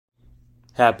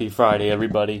Happy Friday,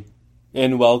 everybody,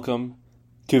 and welcome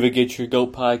to the Get Your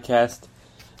Goat podcast.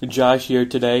 Josh here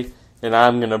today, and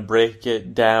I'm going to break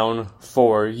it down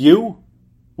for you.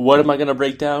 What am I going to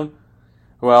break down?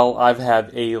 Well, I've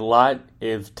had a lot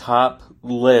of top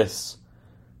lists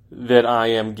that I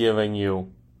am giving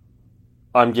you.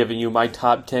 I'm giving you my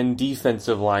top 10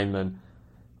 defensive linemen.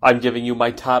 I'm giving you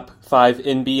my top 5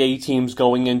 NBA teams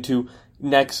going into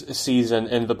next season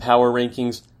and the power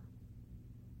rankings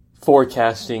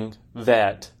forecasting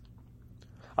that.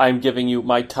 I'm giving you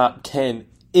my top 10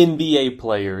 NBA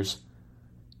players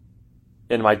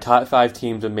and my top 5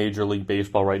 teams in Major League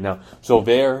Baseball right now. So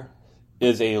there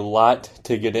is a lot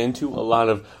to get into, a lot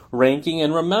of ranking,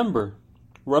 and remember,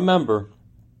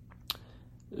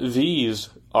 these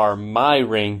are my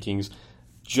rankings,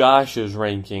 Josh's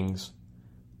rankings.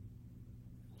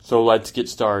 So let's get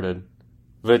started.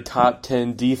 The top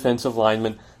 10 defensive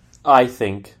linemen, I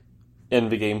think, in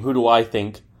the game. Who do I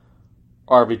think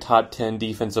are the top 10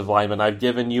 defensive linemen? I've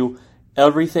given you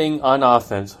everything on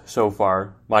offense so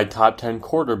far. My top 10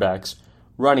 quarterbacks,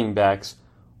 running backs,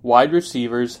 wide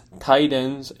receivers, tight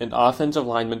ends, and offensive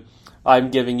linemen.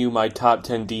 I'm giving you my top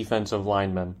 10 defensive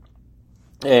linemen.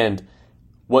 And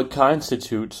what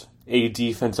constitutes a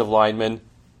defensive lineman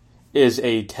is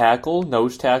a tackle,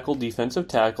 nose tackle, defensive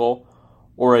tackle,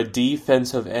 or a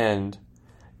defensive end.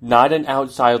 Not an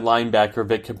outside linebacker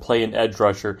that can play an edge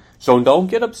rusher. So don't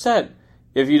get upset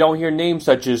if you don't hear names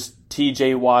such as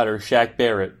T.J. Watt or Shaq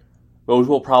Barrett. Those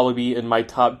will probably be in my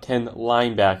top 10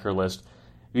 linebacker list.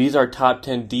 These are top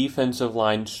 10 defensive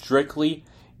line, strictly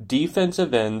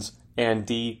defensive ends and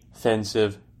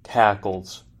defensive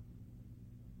tackles.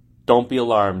 Don't be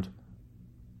alarmed.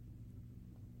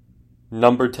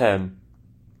 Number 10,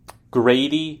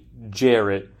 Grady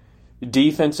Jarrett,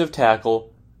 defensive tackle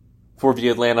for the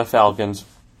Atlanta Falcons.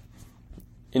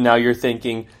 And now you're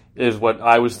thinking, is what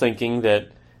I was thinking,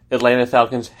 that Atlanta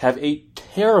Falcons have a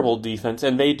terrible defense,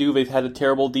 and they do. They've had a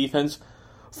terrible defense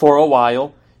for a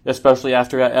while, especially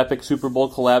after that epic Super Bowl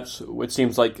collapse. It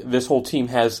seems like this whole team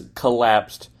has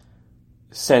collapsed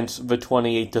since the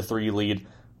 28-3 lead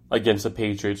against the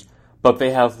Patriots. But they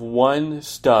have one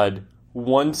stud,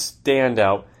 one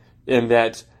standout, and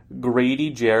that's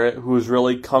Grady Jarrett, who's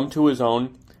really come to his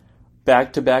own.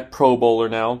 Back-to-back Pro Bowler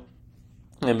now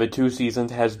in the 2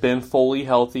 seasons, has been fully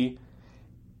healthy.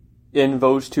 In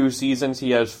those 2 seasons, he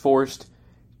has forced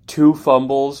 2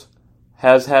 fumbles,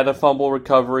 has had a fumble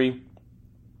recovery,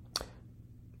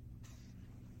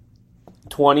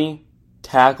 20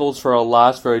 tackles for a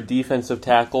loss for a defensive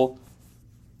tackle.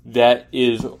 That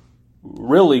is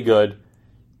really good.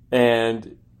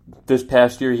 And this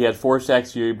past year, he had 4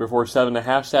 sacks. The year before,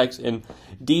 7.5 sacks. And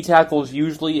D tackles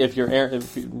usually, if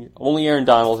only Aaron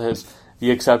Donald has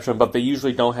the exception, but they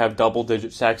usually don't have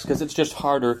double-digit sacks because it's just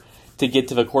harder to get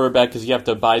to the quarterback because you have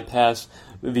to bypass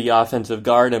the offensive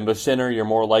guard and the center. You're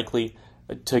more likely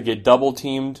to get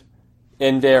double-teamed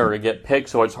in there or get picked,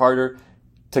 so it's harder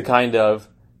to kind of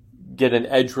get an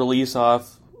edge release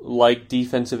off like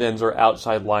defensive ends or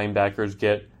outside linebackers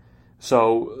get.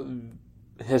 So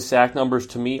his sack numbers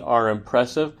to me are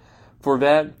impressive for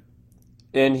that,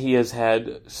 and he has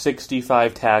had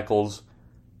 65 tackles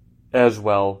as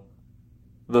well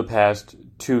the past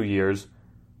 2 years.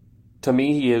 To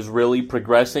me, he is really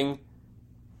progressing,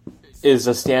 is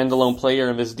a standalone player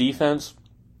in this defense,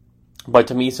 but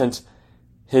to me, since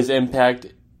his impact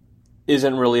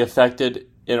isn't really affected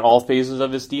in all phases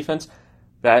of this defense,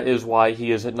 that is why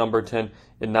he is at number 10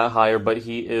 and not higher, but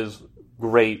he is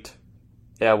great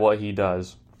at what he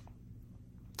does.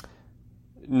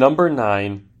 Number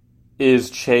 9 is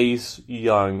Chase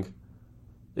Young,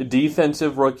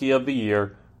 Defensive Rookie of the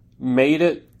Year, made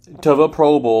it to the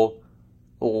Pro Bowl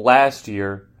last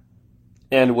year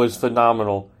and was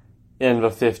phenomenal in the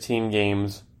 15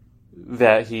 games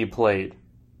that he played.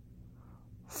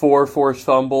 4 forced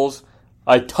fumbles,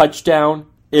 a touchdown,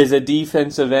 is a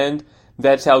defensive end.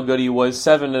 That's how good he was.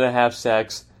 7.5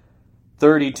 sacks,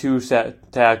 32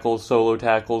 tackles, solo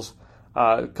tackles,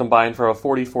 combined for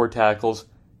 44 tackles,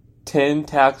 10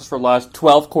 tackles for loss,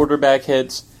 12 quarterback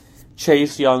hits.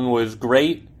 Chase Young was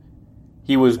great.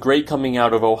 He was great coming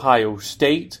out of Ohio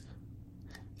State,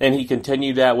 and he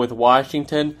continued that with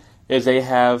Washington as they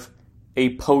have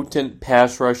a potent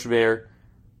pass rush there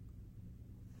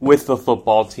with the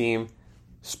football team,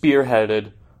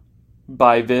 spearheaded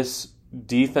by this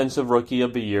Defensive Rookie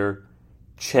of the Year,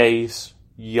 Chase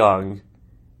Young.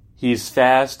 He's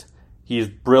fast, he's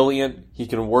brilliant, he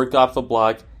can work off the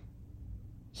block.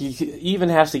 He even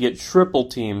has to get triple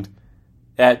teamed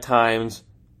at times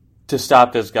to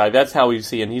stop this guy. That's how he's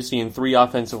seeing. He's seeing 3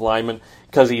 offensive linemen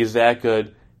because he's that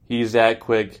good, he's that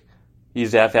quick.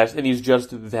 He's that fast, and he's just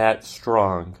that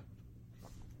strong.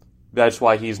 That's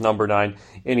why he's number 9,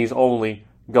 and he's only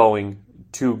going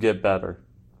to get better.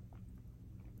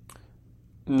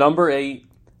 Number 8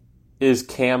 is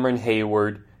Cameron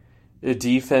Heyward, a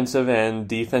defensive end,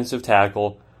 defensive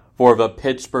tackle for the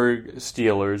Pittsburgh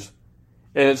Steelers.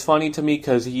 And it's funny to me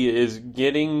because he is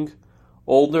getting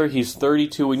older. He's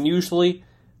 32, and usually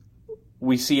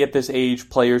we see at this age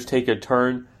players take a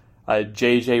turn.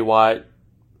 J.J. Watt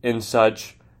and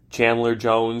such, Chandler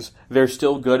Jones, they're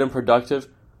still good and productive,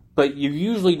 but you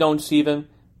usually don't see them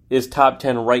as top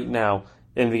 10 right now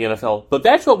in the NFL. But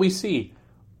that's what we see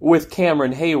with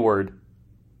Cameron Heyward,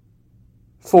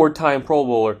 4-time Pro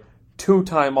Bowler,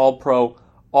 2-time All-Pro,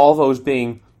 all those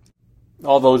being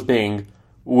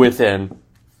within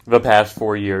the past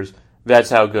 4 years. That's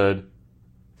how good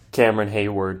Cameron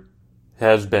Heyward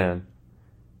has been.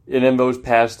 And in those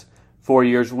past 4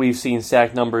 years, we've seen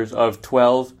sack numbers of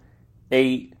 12,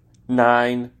 8,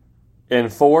 9,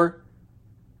 and 4.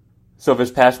 So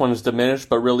this past one is diminished,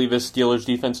 but really this Steelers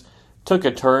defense took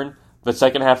a turn the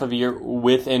second half of the year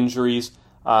with injuries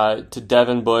to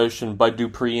Devin Bush and Bud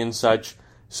Dupree and such.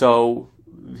 So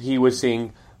he was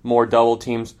seeing more double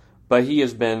teams, but he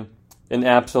has been an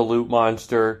absolute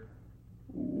monster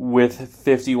with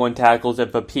 51 tackles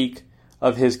at the peak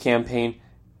of his campaign,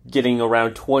 getting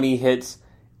around 20 hits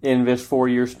in this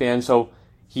 4-year span. So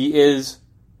he is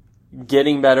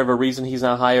getting better. The reason he's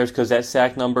not higher is because that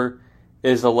sack number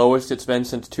is the lowest it's been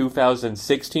since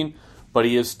 2016, but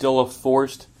he is still a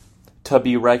force to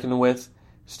be reckoned with.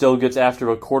 Still gets after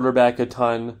a quarterback a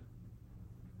ton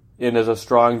and is a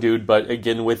strong dude, but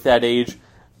again, with that age,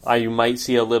 you might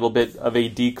see a little bit of a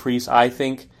decrease, I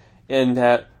think, in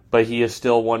that, but he is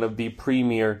still one of the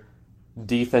premier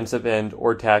defensive end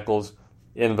or tackles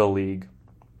in the league.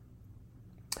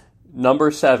 Number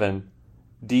 7,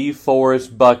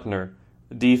 DeForest Buckner,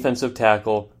 defensive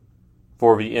tackle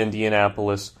for the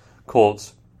Indianapolis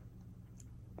Colts.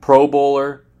 Pro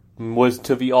Bowler, was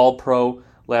to the All-Pro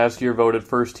last year, voted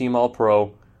first-team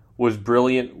All-Pro, was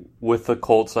brilliant with the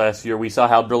Colts last year. We saw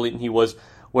how brilliant he was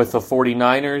with the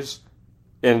 49ers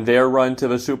in their run to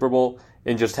the Super Bowl,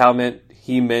 and just how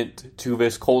he meant to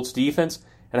this Colts defense,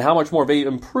 and how much more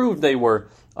improved they were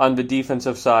on the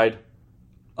defensive side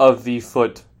of the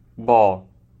football.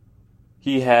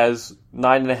 He has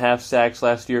 9.5 sacks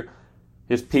last year.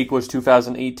 His peak was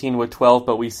 2018 with 12,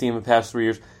 but we've seen in the past 3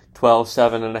 years 12,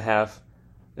 7.5,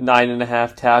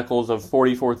 9.5 tackles of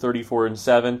 44, 34, and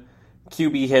 7.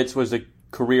 QB hits was a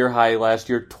career high last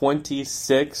year,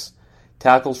 26.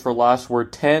 Tackles for loss were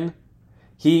 10.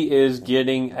 He is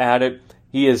getting at it.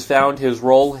 He has found his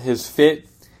role, his fit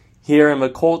here in the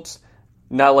Colts.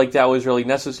 Not like that was really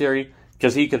necessary,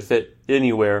 because he could fit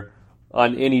anywhere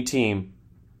on any team,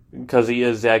 because he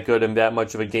is that good and that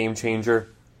much of a game changer.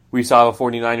 We saw the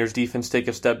 49ers defense take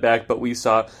a step back, but we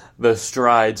saw the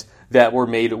strides that were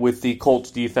made with the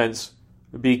Colts defense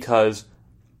because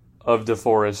of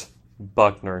DeForest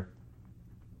Buckner.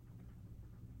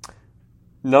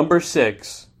 Number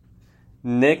 6,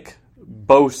 Nick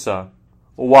Bosa.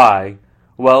 Why?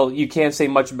 Well, you can't say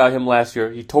much about him last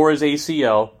year. He tore his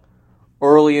ACL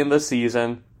early in the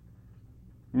season,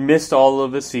 missed all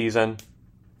of the season,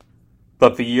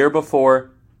 but the year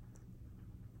before,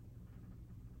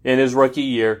 in his rookie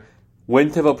year,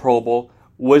 went to the Pro Bowl,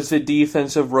 was the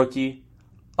defensive rookie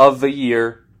of the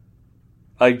year.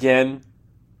 Again,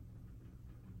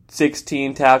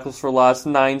 16 tackles for loss,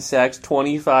 9 sacks,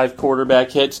 25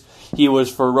 quarterback hits. He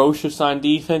was ferocious on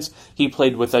defense. He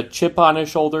played with a chip on his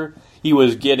shoulder. He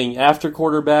was getting after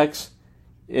quarterbacks.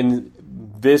 In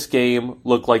this game,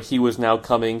 looked like he was now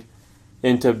coming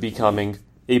into becoming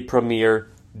a premier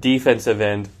defensive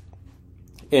end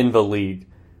in the league.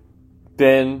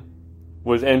 Ben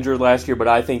was injured last year, but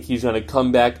I think he's going to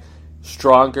come back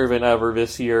stronger than ever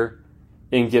this year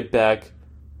and get back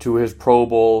to his Pro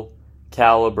Bowl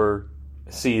caliber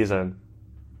season.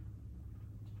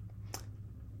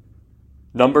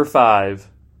 Number 5,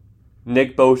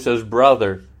 Nick Bosa's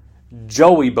brother,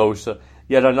 Joey Bosa,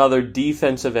 yet another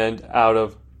defensive end out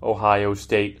of Ohio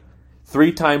State.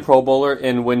 3-time Pro Bowler,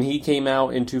 and when he came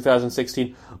out in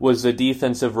 2016, was the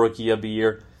Defensive Rookie of the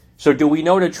Year. So do we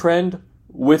note a trend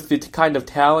with the kind of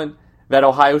talent that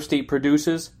Ohio State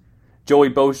produces? Joey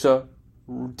Bosa,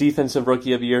 Defensive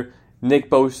Rookie of the Year. Nick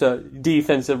Bosa,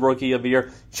 Defensive Rookie of the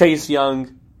Year. Chase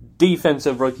Young,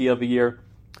 Defensive Rookie of the Year.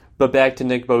 But back to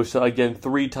Nick Bosa, again,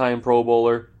 3-time Pro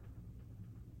Bowler.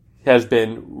 Has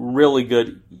been really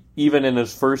good, even in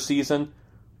his first season,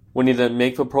 when he didn't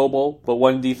make the Pro Bowl, but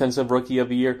won Defensive Rookie of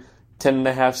the Year.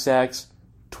 10.5 sacks,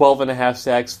 12.5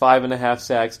 sacks, 5.5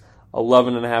 sacks,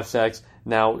 11.5 sacks,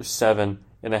 now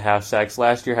 7.5 sacks.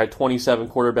 Last year had 27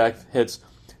 quarterback hits.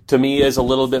 To me, is a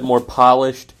little bit more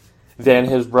polished than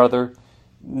his brother,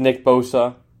 Nick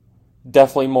Bosa.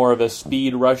 Definitely more of a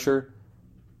speed rusher,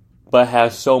 but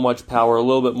has so much power, a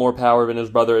little bit more power than his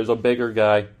brother, is a bigger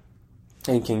guy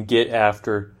and can get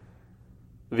after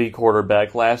the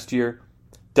quarterback. Last year,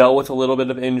 dealt with a little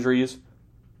bit of injuries,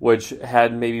 which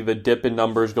had maybe the dip in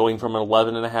numbers going from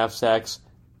 11.5 sacks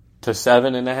to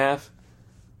 7.5,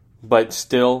 but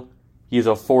still, he's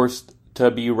a force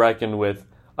to be reckoned with.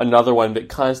 Another one that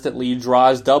constantly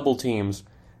draws double teams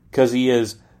because he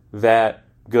is that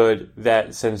good,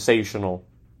 that sensational.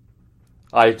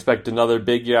 I expect another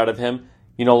big year out of him.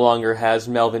 He no longer has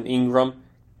Melvin Ingram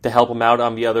to help him out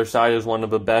on the other side as one of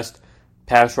the best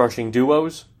pass rushing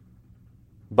duos,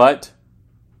 but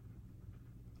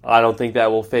I don't think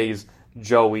that will faze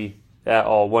Joey at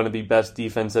all. One of the best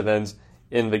defensive ends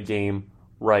in the game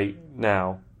right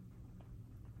now.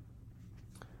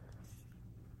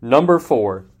 Number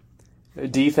 4,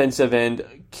 defensive end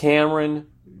Cameron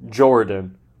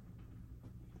Jordan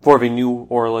for the New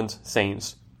Orleans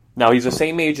Saints. Now, he's the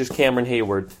same age as Cameron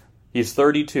Hayward. He's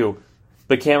 32.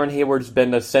 But Cameron Hayward's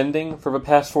been ascending for the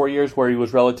past 4 years, where he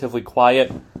was relatively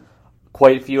quiet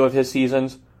quite a few of his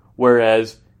seasons,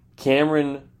 whereas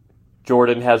Cameron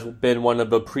Jordan has been one of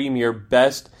the premier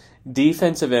best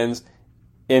defensive ends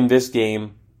in this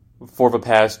game for the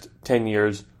past 10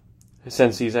 years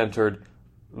since he's entered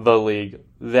the league.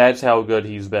 That's how good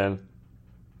he's been.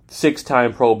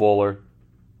 6-time Pro Bowler.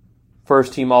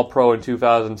 First team All-Pro in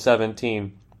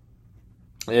 2017.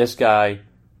 This guy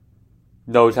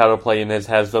knows how to play and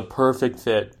has the perfect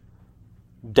fit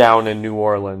down in New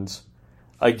Orleans.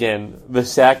 Again, the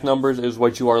sack numbers is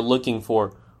what you are looking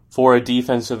for a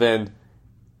defensive end,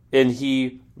 and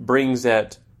he brings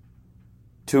that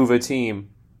to the team.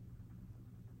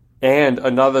 And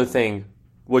another thing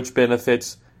which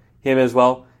benefits him as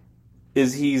well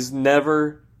is he's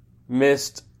never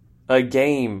missed a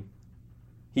game.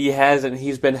 He hasn't.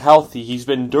 He's been healthy. He's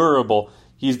been durable.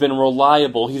 He's been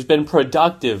reliable. He's been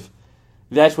productive.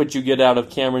 That's what you get out of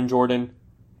Cameron Jordan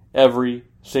every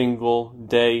single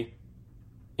day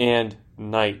and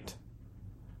night.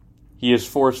 He has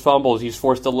forced fumbles. He's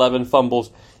forced 11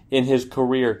 fumbles in his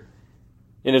career.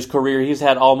 In his career, he's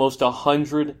had almost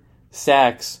 100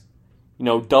 sacks.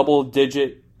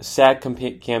 Double-digit sack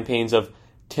campaigns of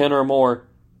 10 or more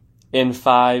in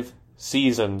 5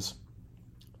 seasons.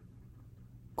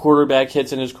 Quarterback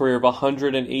hits in his career of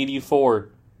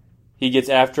 184. He gets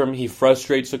after him. He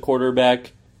frustrates the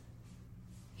quarterback.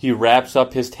 He wraps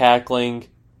up his tackling.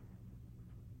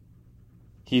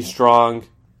 He's strong.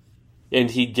 And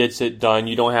he gets it done.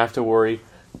 You don't have to worry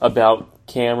about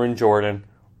Cameron Jordan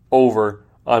over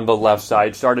on the left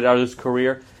side. Started out his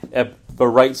career at the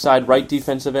right side, right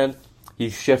defensive end. He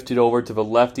shifted over to the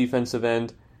left defensive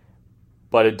end.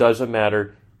 But it doesn't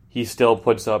matter. He still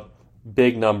puts up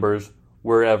big numbers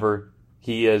wherever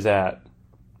he is at.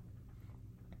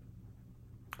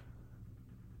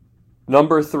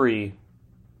 Number 3,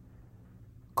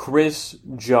 Chris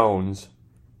Jones,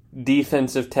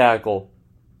 defensive tackle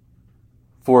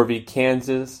for the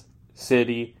Kansas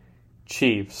City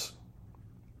Chiefs.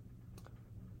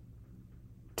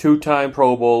 2-time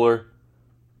Pro Bowler,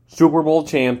 Super Bowl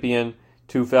champion,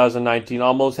 2019,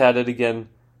 almost had it again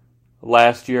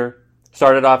last year.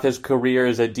 Started off his career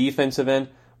as a defensive end,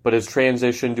 but has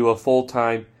transitioned to a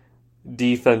full-time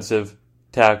defensive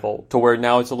tackle, to where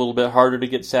now it's a little bit harder to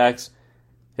get sacks.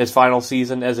 His final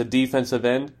season as a defensive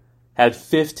end had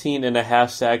 15.5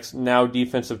 sacks, now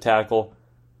defensive tackle.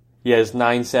 He has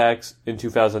 9 sacks in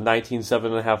 2019,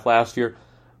 7.5 last year.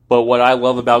 But what I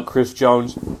love about Chris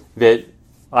Jones, that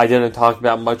I didn't talk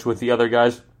about much with the other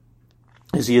guys,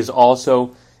 is he is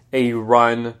also a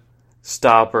run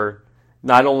stopper.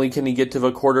 Not only can he get to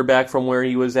the quarterback from where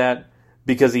he was at,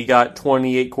 because he got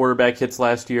 28 quarterback hits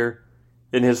last year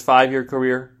in his 5-year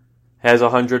career, has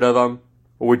 100 of them,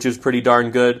 which is pretty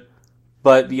darn good.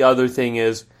 But the other thing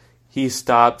is, he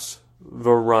stops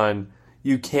the run.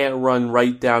 You can't run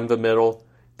right down the middle,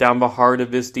 down the heart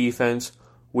of this defense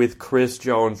with Chris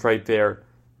Jones right there.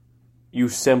 You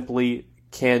simply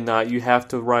cannot. You have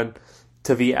to run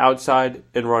to the outside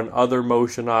and run other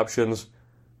motion options,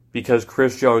 because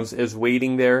Chris Jones is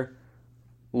waiting there,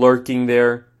 lurking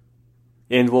there,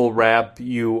 and will wrap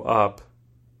you up.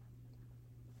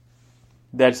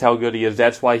 That's how good he is.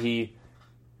 That's why he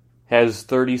has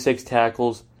 36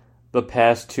 tackles the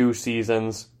past 2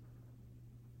 seasons,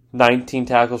 19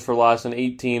 tackles for loss in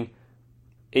 18,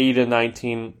 8 and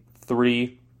 19,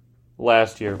 3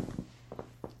 last year.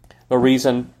 The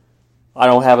reason I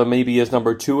don't have him maybe as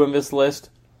number 2 in this list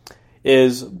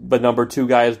is the number 2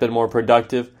 guy, has been more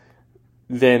productive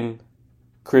than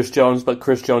Chris Jones, but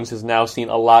Chris Jones has now seen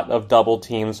a lot of double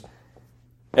teams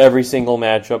every single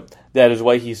matchup. That is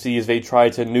what he sees. They try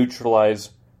to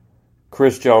neutralize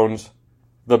Chris Jones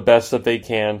the best that they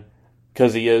can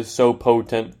because he is so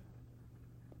potent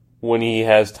when he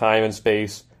has time and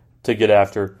space to get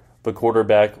after the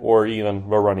quarterback or even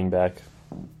the running back.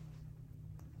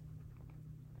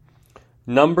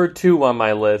 Number 2 on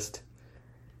my list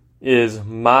is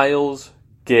Myles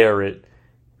Garrett,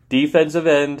 defensive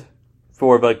end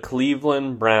for the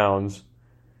Cleveland Browns.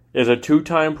 Is a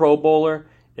 2-time Pro Bowler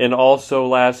and also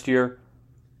last year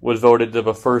was voted to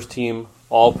the first team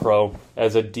All-Pro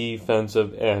as a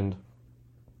defensive end.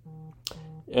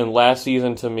 And last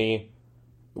season to me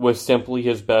was simply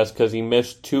his best because he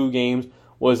missed 2 games,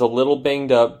 was a little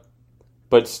banged up,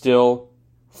 but still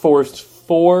forced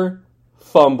 4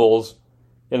 fumbles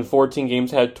in 14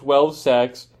 games, had 12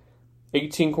 sacks,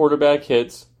 18 quarterback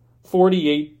hits,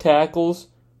 48 tackles,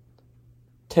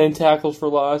 10 tackles for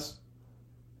loss.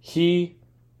 He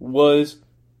was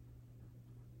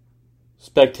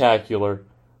spectacular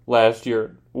last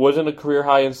year. Wasn't a career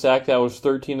high in sack, that was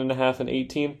 13.5 and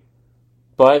 18,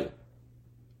 but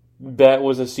that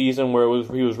was a season where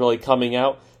he was really coming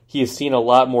out. He has seen a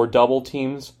lot more double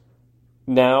teams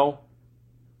now,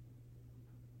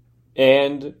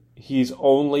 and he's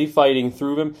only fighting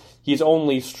through them. He's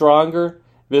only stronger.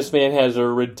 This man has a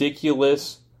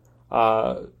ridiculous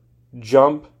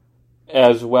jump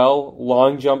as well.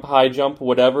 Long jump, high jump,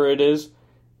 whatever it is.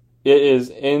 It is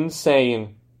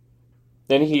insane.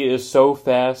 Then he is so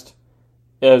fast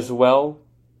as well.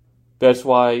 That's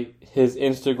why his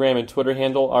Instagram and Twitter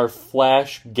handle are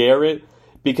Flash Garrett,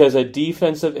 because a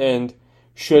defensive end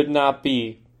should not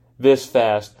be this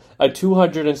fast. A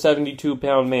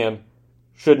 272-pound man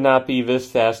should not be this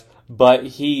fast, but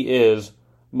he is.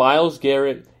 Myles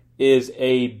Garrett is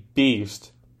a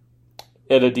beast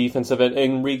at a defensive end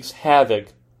and wreaks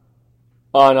havoc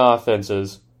on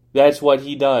offenses. That's what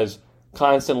he does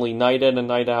constantly, night in and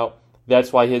night out.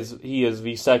 That's why he is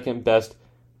the second best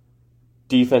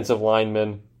defensive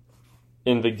lineman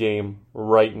in the game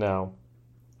right now.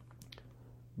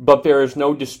 But there is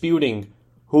no disputing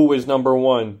who is number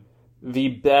 1, the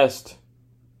best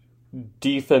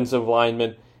defensive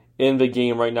lineman in the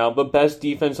game right now. The best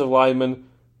defensive lineman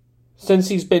since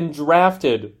he's been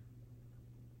drafted.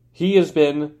 He has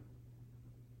been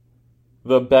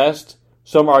the best.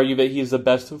 Some argue that he's the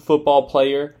best football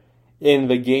player in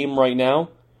the game right now.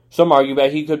 Some argue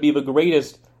that he could be the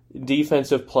greatest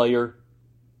defensive player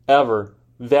ever.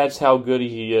 That's how good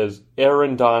he is.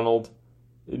 Aaron Donald,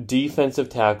 defensive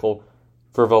tackle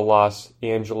for the Los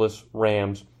Angeles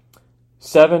Rams.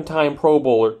 7-time Pro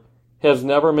Bowler, has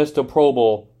never missed a Pro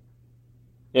Bowl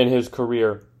in his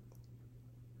career.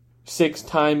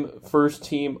 6-time first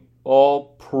team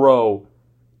All-Pro.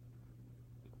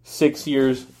 6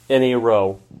 years in a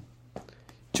row.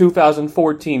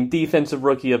 2014 Defensive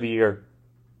Rookie of the Year.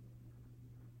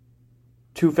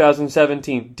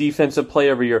 2017 Defensive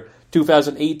Player of the Year.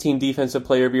 2018 Defensive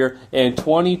Player of the Year. And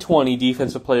 2020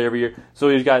 Defensive Player of the Year. So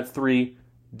he's got 3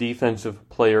 Defensive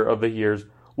Player of the Years.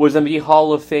 Was in the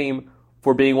Hall of Fame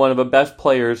for being one of the best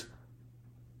players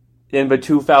in the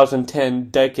 2010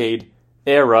 decade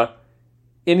era.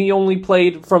 And he only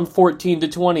played from 14 to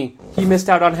 20. He missed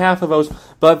out on half of those.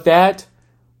 But that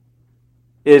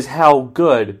is how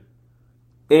good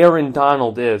Aaron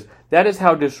Donald is. That is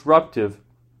how disruptive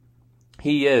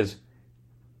he is.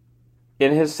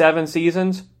 In his 7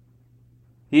 seasons,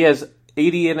 he has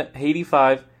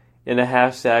 85 and a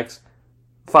half sacks.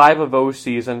 5 of those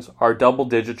seasons are double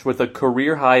digits with a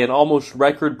career high and almost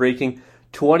record-breaking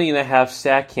 20 and a half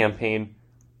sack campaign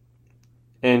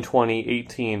in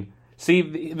 2018.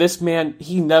 See, this man,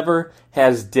 he never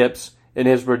has dips in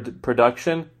his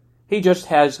production. He just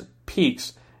has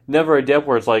peaks. Never a dip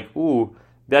where it's like, ooh,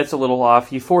 that's a little off.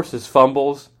 He forces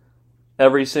fumbles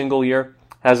every single year.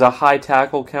 Has a high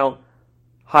tackle count.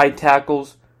 High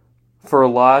tackles for a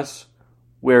loss,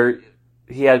 where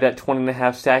he had that 20 and a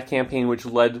half sack campaign which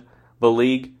led the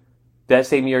league. That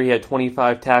same year he had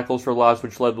 25 tackles for loss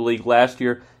which led the league. Last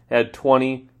year had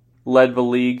 20, led the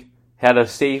league. Had a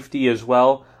safety as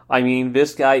well. I mean,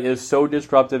 this guy is so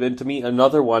disruptive, and to me,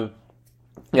 another one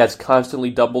that's constantly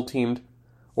double-teamed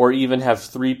or even have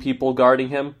 3 people guarding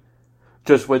him,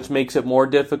 just which makes it more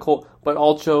difficult, but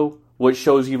also which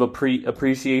shows you the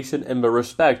appreciation and the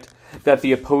respect that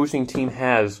the opposing team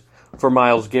has for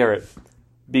Myles Garrett,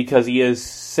 because he is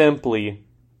simply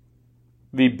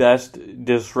the best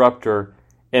disruptor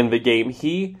in the game.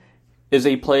 He is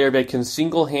a player that can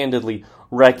single-handedly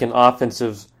wreck an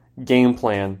offensive game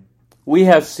plan we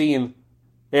have seen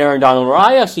Aaron Donald, or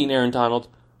I have seen Aaron Donald,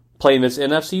 play in this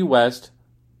NFC West,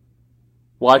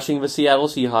 watching the Seattle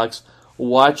Seahawks,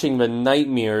 watching the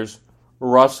nightmares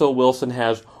Russell Wilson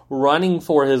has running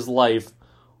for his life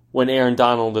when Aaron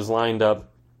Donald is lined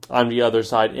up on the other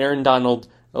side. Aaron Donald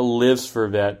lives for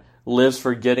that, lives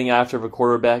for getting after the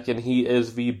quarterback, and he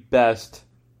is the best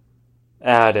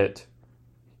at it.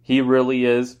 He really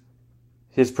is.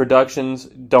 His productions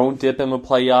don't dip in the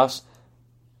playoffs.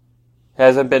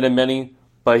 Hasn't been in many,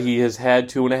 but he has had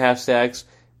 2.5 sacks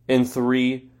in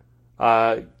 3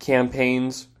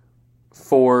 campaigns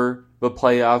for the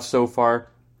playoffs so far.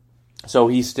 So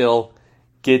he still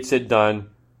gets it done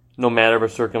no matter the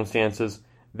circumstances.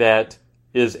 That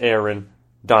is Aaron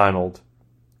Donald.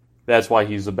 That's why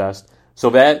he's the best.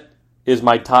 So that is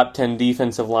my top 10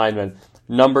 defensive linemen.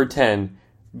 Number 10,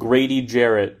 Grady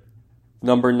Jarrett.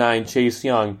 Number 9, Chase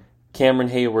Young. Cameron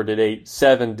Hayward at 8.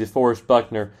 7, DeForest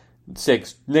Buckner.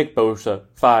 6, Nick Bosa.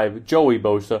 5, Joey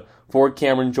Bosa. 4,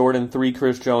 Cameron Jordan. 3,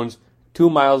 Chris Jones. 2,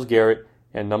 Myles Garrett.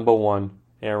 And number 1,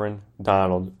 Aaron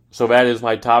Donald. So that is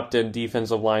my top 10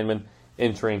 defensive linemen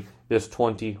entering this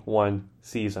 21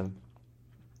 season.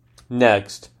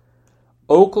 Next,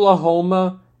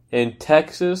 Oklahoma and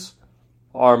Texas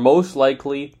are most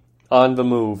likely on the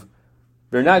move.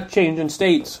 They're not changing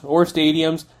states or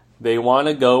stadiums. They want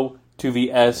to go to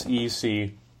the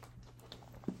SEC.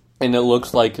 And it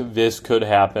looks like this could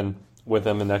happen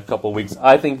within the next couple of weeks.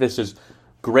 I think this is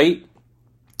great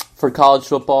for college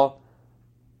football.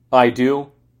 I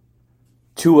do.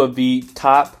 2 of the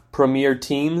top premier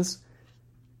teams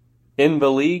in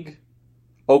the league,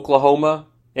 Oklahoma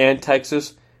and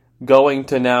Texas, going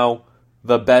to now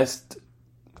the best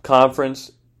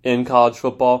conference in college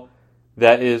football.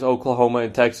 That is Oklahoma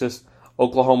and Texas.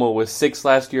 Oklahoma was 6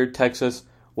 last year. Texas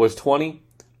was 20.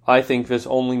 I think this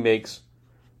only makes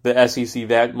the SEC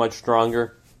that much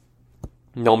stronger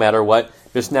no matter what.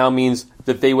 This now means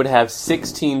that they would have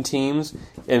 16 teams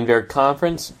in their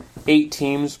conference, 8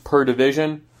 teams per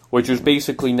division, which is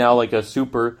basically now like a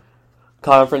super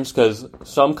conference because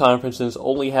some conferences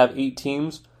only have 8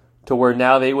 teams, to where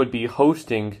now they would be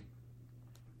hosting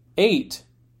 8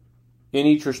 in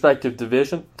each respective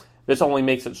division. This only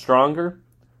makes it stronger.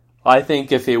 I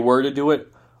think if they were to do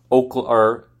it,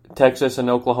 Texas and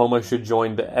Oklahoma should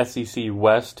join the SEC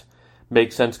West.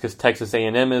 Makes sense because Texas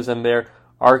A&M is in there,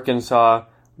 Arkansas,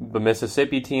 the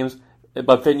Mississippi teams,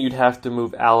 but then you'd have to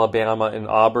move Alabama and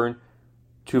Auburn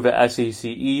to the SEC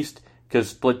East, because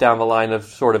split down the line of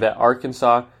sort of at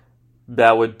Arkansas,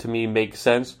 that would to me make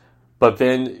sense. But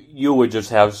then you would just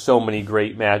have so many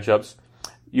great matchups.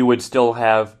 You would still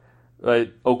have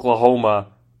Oklahoma,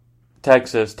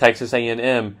 Texas, Texas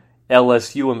A&M,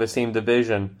 LSU in the same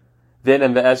division. Then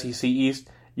in the SEC East,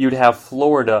 you'd have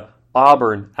Florida,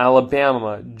 Auburn,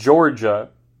 Alabama, Georgia,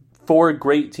 4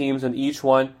 great teams in each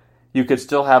one. You could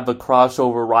still have the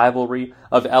crossover rivalry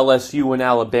of LSU and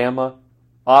Alabama.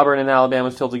 Auburn and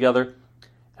Alabama still together.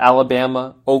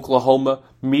 Alabama, Oklahoma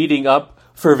meeting up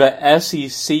for the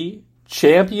SEC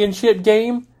championship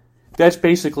game. That's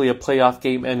basically a playoff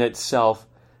game in itself.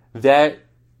 That,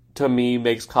 to me,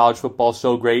 makes college football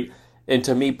so great, and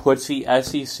to me puts the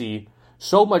SEC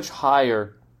so much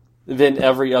higher than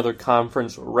every other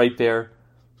conference right there.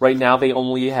 Right now they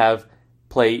only have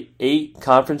play 8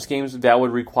 conference games. That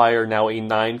would require now a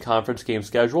 9 conference game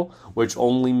schedule, which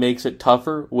only makes it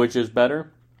tougher, which is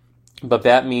better. But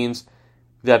that means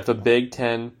that the Big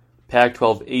Ten,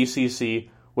 Pac-12,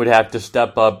 ACC would have to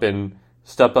step up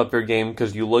their game,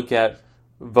 because you look at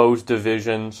those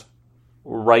divisions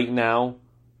right now,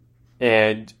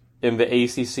 and in the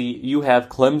ACC you have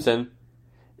Clemson,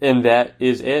 and that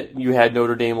is it. You had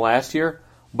Notre Dame last year,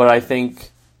 but I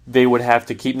think they would have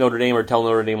to keep Notre Dame or tell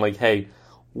Notre Dame, like, hey,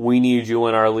 we need you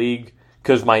in our league,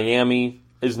 because Miami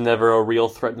is never a real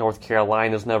threat. North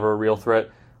Carolina is never a real threat.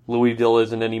 Louisville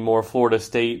isn't anymore. Florida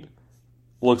State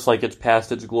looks like it's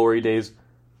past its glory days.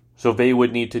 So they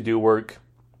would need to do work.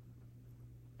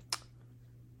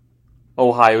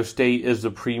 Ohio State is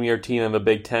the premier team in the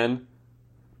Big Ten.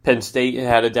 Penn State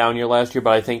had a down year last year,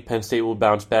 but I think Penn State will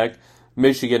bounce back.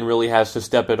 Michigan really has to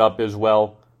step it up as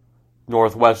well.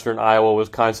 Northwestern, Iowa,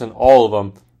 Wisconsin, all of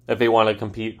them, if they want to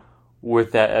compete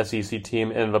with that SEC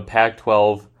team. And the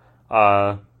Pac-12,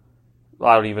 I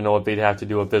don't even know what they'd have to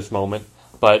do at this moment,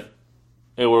 but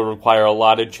it would require a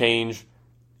lot of change,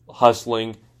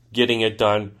 hustling, getting it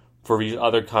done for these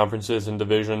other conferences and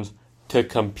divisions to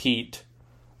compete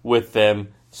with them,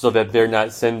 so that they're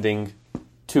not sending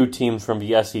 2 teams from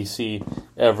the SEC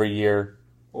every year,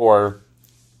 or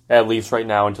at least right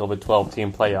now until the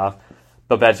 12-team playoff.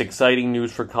 But that's exciting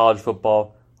news for college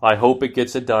football. I hope it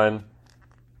gets it done.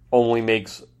 only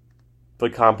makes the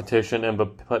competition and the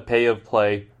pay of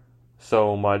play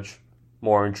so much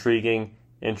more intriguing,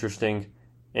 interesting,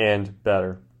 and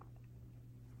better.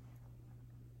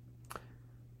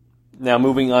 Now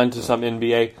moving on to some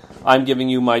NBA, I'm giving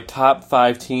you my top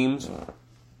 5 teams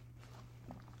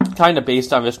kind of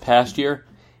based on this past year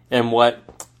and what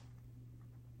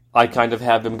I kind of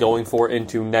have them going for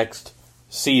into next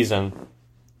season,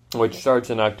 which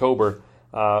starts in October.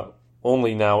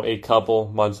 Only now a couple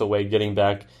months away, getting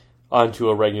back onto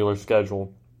a regular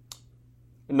schedule.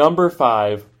 Number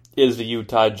 5 is the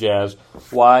Utah Jazz.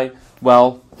 Why?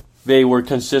 Well, they were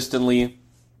consistently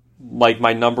like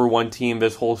my number 1 team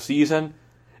this whole season.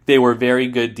 They were very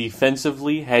good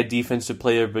defensively, had Defensive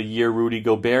Player of the Year Rudy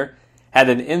Gobert, had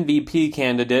an MVP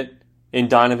candidate in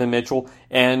Donovan Mitchell,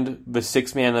 and the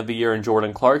 6th Man of the Year in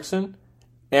Jordan Clarkson,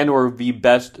 and were the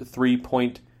best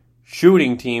 3-point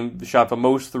shooting team, shot the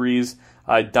most threes.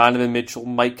 Donovan Mitchell,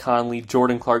 Mike Conley,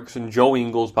 Jordan Clarkson, Joe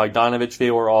Ingles, Bogdanovich,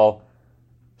 they were all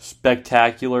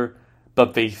spectacular,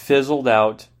 but they fizzled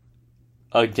out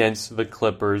against the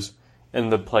Clippers in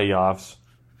the playoffs.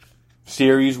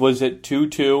 Series was at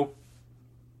 2-2.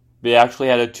 They actually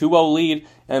had a 2-0 lead,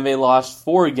 and they lost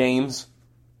 4 games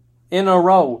in a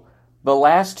row. The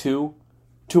last 2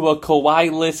 to a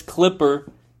Kawhi-less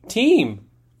Clipper team.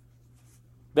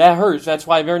 That hurts. That's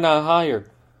why they're not higher.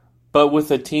 But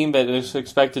with a team that is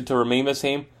expected to remain the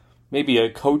same, maybe a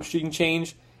coaching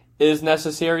change is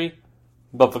necessary,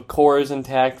 but the core is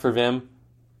intact for them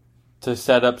to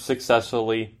set up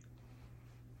successfully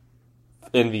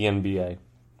in the NBA.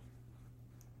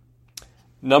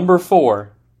 Number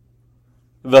 4,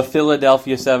 the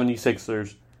Philadelphia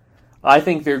 76ers. I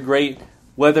think they're great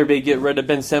whether they get rid of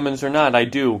Ben Simmons or not. I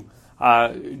do.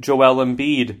 Joel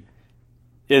Embiid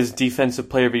is Defensive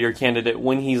Player of the Year candidate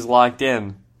when he's locked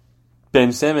in.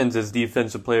 Ben Simmons is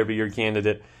Defensive Player of the Year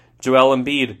candidate. Joel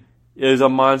Embiid is a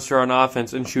monster on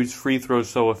offense and shoots free throws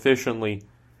so efficiently.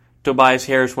 Tobias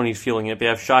Harris when he's feeling it. They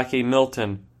have Shaquille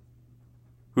Milton,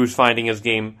 who's finding his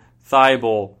game.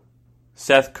 Thibault,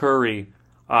 Seth Curry.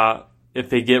 If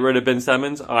they get rid of Ben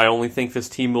Simmons, I only think this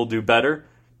team will do better,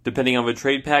 depending on the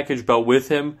trade package. But with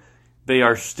him, they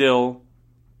are still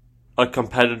a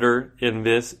competitor in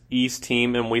this East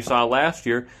team. And we saw last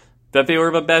year that they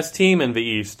were the best team in the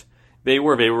East. They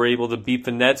were able to beat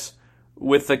the Nets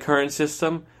with the current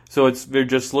system. So they're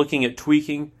just looking at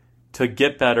tweaking to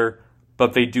get better.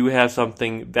 But they do have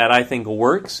something that I think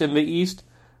works in the East.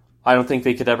 I don't think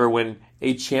they could ever win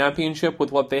a championship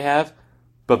with what they have,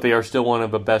 but they are still one of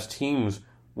the best teams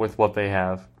with what they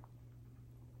have.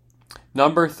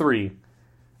 Number 3,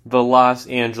 the Los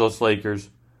Angeles Lakers.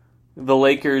 The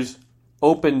Lakers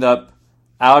opened up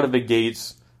out of the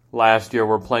gates last year,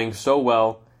 were playing so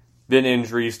well. Then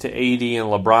injuries to AD and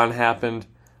LeBron happened,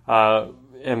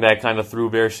 and that kind of threw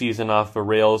their season off the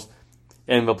rails.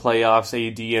 In the playoffs,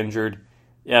 AD injured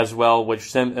as well,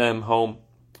 which sent them home.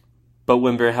 But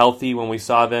when they're healthy, when we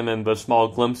saw them in the small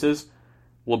glimpses,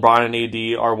 LeBron and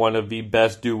AD are one of the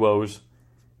best duos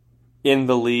in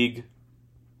the league,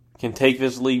 can take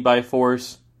this league by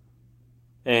force,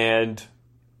 and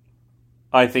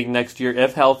I think next year,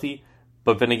 if healthy,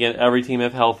 but then again, every team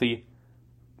if healthy,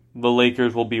 the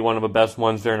Lakers will be one of the best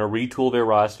ones. They're going to retool their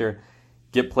roster,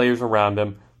 get players around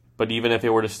them, but even if they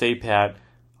were to stay pat,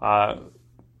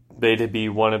 they'd be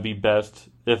one of the best,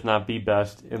 if not the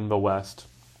best, in the West.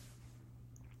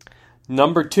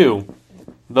 Number 2,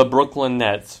 the Brooklyn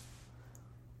Nets.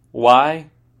 Why?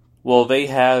 Well, they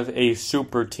have a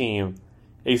super team,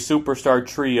 a superstar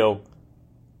trio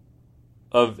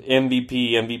of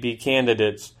MVP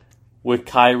candidates with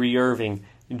Kyrie Irving,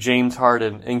 James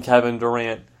Harden, and Kevin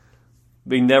Durant.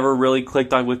 They never really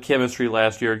clicked on with chemistry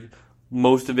last year,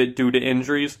 most of it due to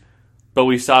injuries, but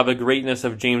we saw the greatness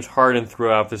of James Harden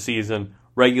throughout the season,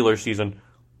 regular season,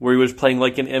 where he was playing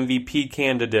like an MVP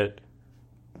candidate.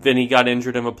 Then he got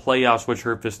injured in the playoffs, which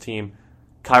hurt this team.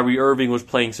 Kyrie Irving was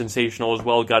playing sensational as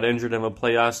well, got injured in the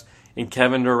playoffs, and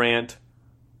Kevin Durant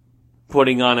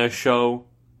putting on a show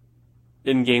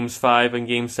in Games 5 and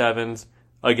Game 7s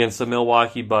against the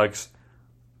Milwaukee Bucks,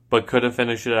 but couldn't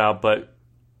finish it out. But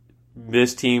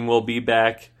this team will be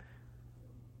back.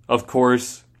 Of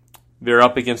course, they're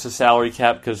up against the salary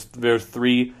cap because their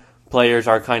 3 players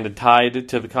are kind of tied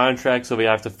to the contract, so they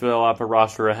have to fill up a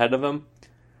roster ahead of them.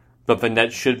 But the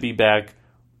Nets should be back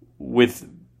with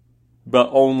the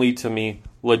only, to me,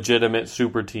 legitimate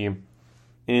super team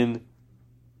in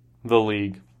the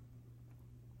league.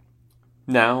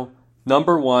 Now,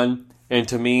 number 1, and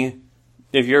to me,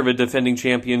 if you're the defending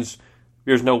champions,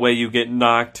 there's no way you get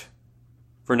knocked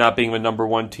for not being the number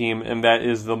 1 team, and that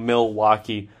is the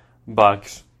Milwaukee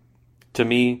Bucks. To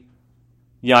me,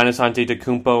 Giannis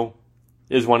Antetokounmpo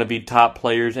is one of the top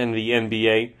players in the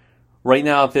NBA. Right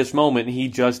now, at this moment, he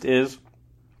just is.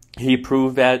 He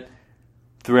proved that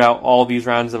throughout all these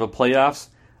rounds of the playoffs.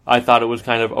 I thought it was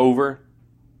kind of over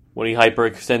when he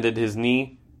hyperextended his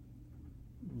knee,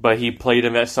 but he played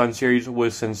in that Sun series,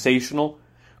 was sensational.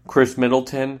 Chris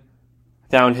Middleton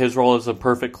found his role as a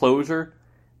perfect closer.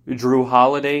 Drew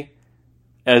Holiday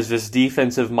as this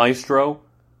defensive maestro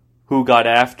who got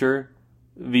after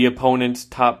the opponent's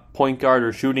top point guard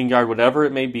or shooting guard, whatever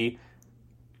it may be,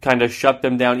 kind of shut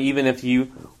them down. Even if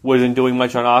he wasn't doing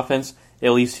much on offense,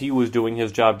 at least he was doing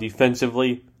his job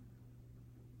defensively.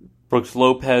 Brooks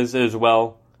Lopez as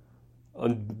well, a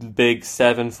big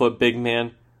 7-foot big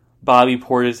man. Bobby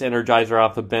Portis energizer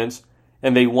off the bench.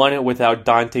 And they won it without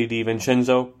Dante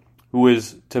DiVincenzo, who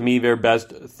is, to me, their best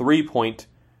 3-point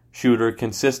shooter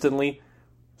consistently.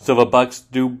 So the Bucks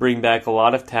do bring back a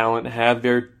lot of talent, have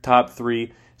their top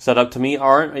 3 set up. To me,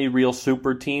 aren't a real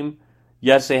super team.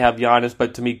 Yes, they have Giannis,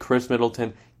 but to me, Chris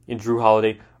Middleton and Drew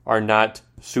Holiday are not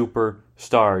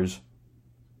superstars.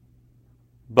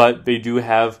 But they do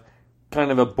have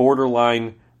kind of a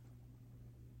borderline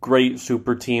great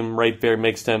super team right there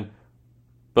mixed in.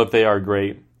 But they are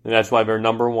great. And that's why they're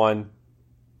number 1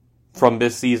 from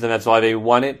this season. That's why they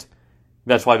won it.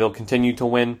 That's why they'll continue to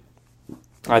win,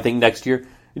 I think, next year.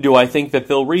 Do I think that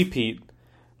they'll repeat?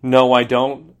 No, I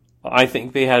don't. I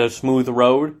think they had a smooth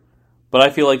road, but I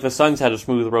feel like the Suns had a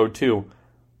smooth road too.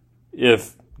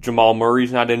 If Jamal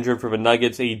Murray's not injured for the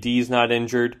Nuggets, AD's not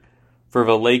injured. For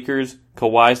the Lakers,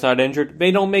 Kawhi's not injured.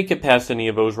 They don't make it past any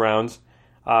of those rounds,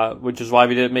 which is why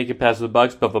we didn't make it past the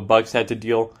Bucks, but the Bucks had to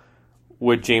deal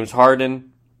with James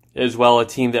Harden as well, a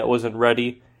team that wasn't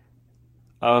ready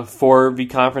for the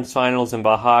conference finals and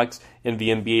the Hawks and the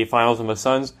NBA finals and the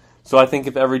Suns. So I think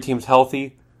if every team's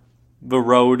healthy, the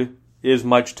road is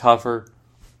much tougher,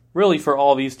 really, for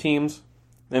all these teams,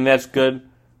 and that's good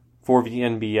for the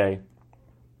NBA.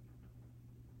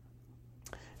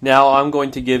 Now I'm going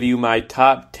to give you my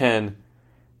top 10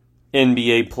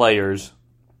 NBA players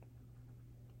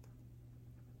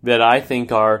that I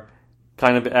think are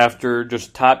kind of after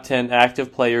just top 10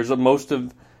 active players, most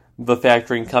of the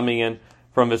factoring coming in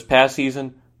from this past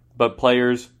season, but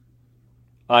players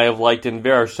I have liked, and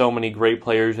there are so many great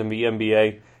players in the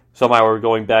NBA. Somehow we're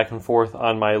going back and forth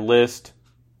on my list,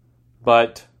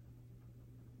 but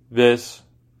this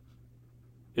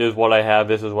is what I have.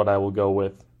 This is what I will go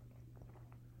with.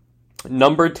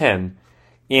 Number 10,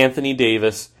 Anthony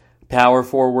Davis, power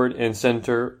forward and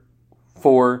center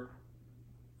for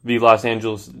the Los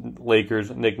Angeles Lakers,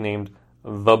 nicknamed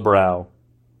The Brow.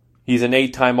 He's an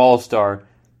 8-time All-Star,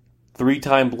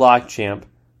 3-time block champ,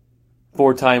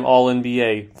 4-time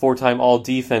All-NBA, 4-time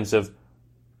All-Defensive,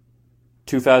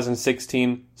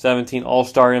 2016-17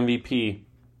 All-Star MVP,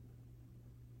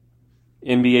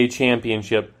 NBA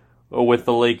championship with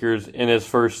the Lakers in his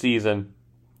first season.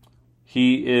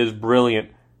 He is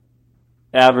brilliant.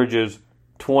 Averages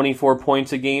 24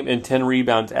 points a game and 10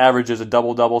 rebounds. Averages a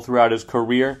double-double throughout his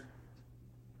career.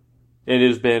 It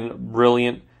has been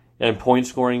brilliant. And point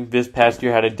scoring, this past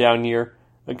year had a down year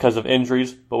because of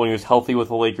injuries, but when he was healthy with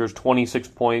the Lakers, 26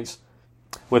 points.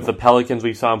 With the Pelicans,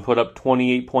 we saw him put up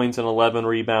 28 points and 11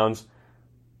 rebounds.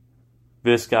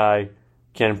 This guy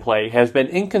can play. Has been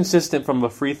inconsistent from the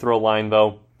free throw line,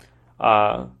 though.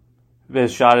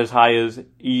 His shot as high as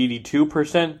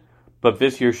 82%, but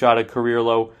this year shot a career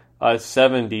low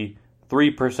 73%.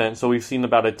 So we've seen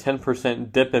about a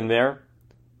 10% dip in there.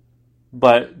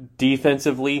 But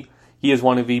defensively, he is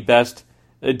one of the best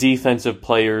defensive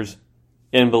players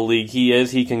in the league.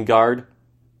 He can guard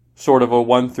sort of a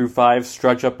 1 through 5,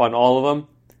 stretch up on all of them.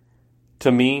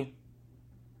 To me,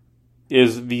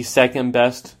 is the second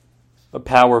best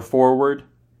power forward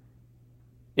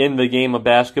in the game of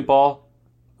basketball.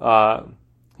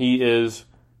 He is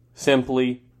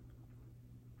simply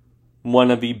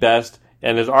one of the best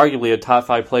and is arguably a top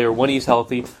 5 player when he's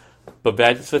healthy. But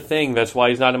that's the thing. That's why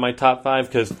he's not in my top 5,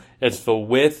 because it's the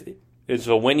width, it's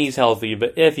the when he's healthy,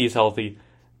 but if he's healthy,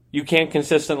 you can't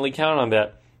consistently count on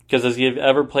that. Because has he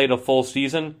ever played a full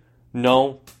season?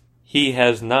 No, he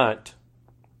has not.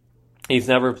 He's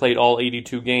never played all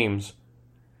 82 games.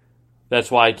 That's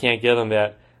why I can't give him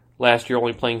that. Last year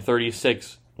only playing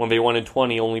 36. When they won in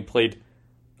 20, only played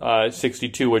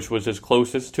 62, which was his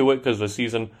closest to it because the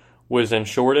season was then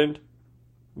shortened.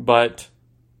 But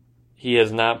he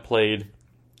has not played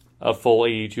a full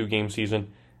 82-game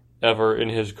season ever in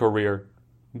his career.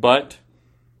 But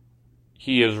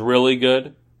he is really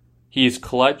good. He's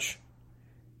clutch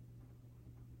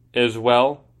as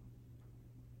well.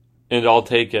 And I'll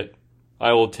take it.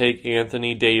 I will take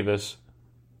Anthony Davis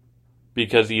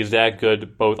because he is that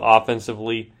good both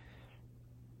offensively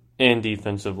and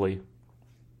defensively.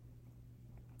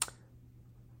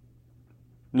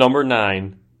 Number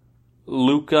 9,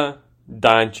 Luka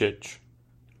Doncic.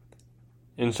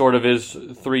 In sort of his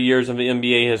 3 years in the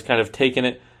NBA, has kind of taken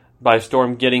it by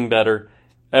storm, getting better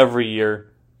every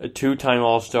year. A 2-time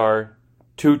All-Star,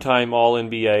 2-time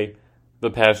All-NBA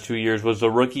the past 2 years. Was the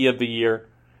Rookie of the Year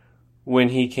when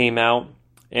he came out,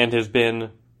 and has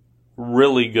been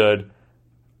really good.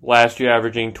 Last year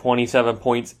averaging 27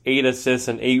 points, 8 assists,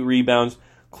 and 8 rebounds,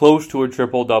 close to a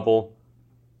triple-double.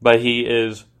 But he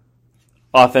is,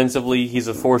 offensively, he's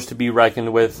a force to be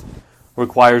reckoned with.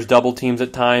 Requires double teams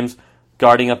at times,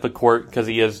 guarding up the court because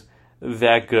he is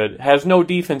that good. Has no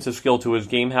defensive skill to his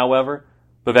game, however,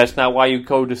 but that's not why you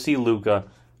go to see Luka.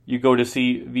 You go to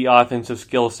see the offensive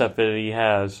skill set that he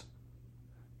has.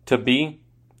 To be,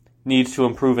 needs to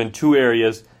improve in 2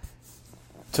 areas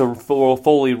to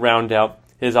fully round out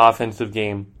his offensive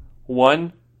game.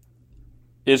 One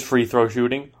is free throw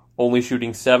shooting, only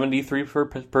shooting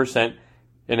 73%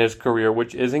 in his career,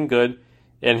 which isn't good,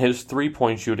 and his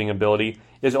 3-point shooting ability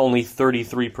is only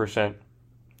 33%.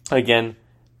 Again,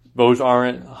 those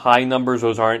aren't high numbers,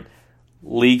 those aren't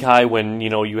league high when,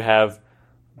 you have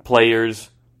players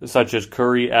such as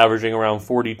Curry averaging around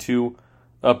 42%,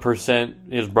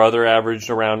 his brother averaged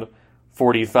around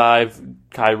 45,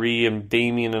 Kyrie and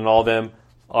Damian and all them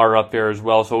are up there as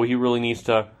well, so he really needs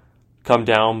to come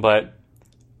down, but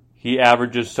he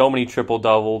averages so many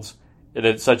triple-doubles, and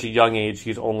at such a young age,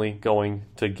 he's only going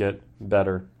to get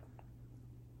better.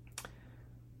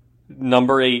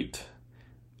 Number 8,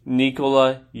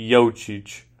 Nikola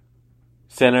Jokic,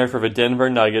 center for the Denver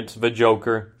Nuggets, the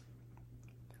Joker,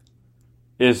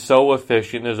 is so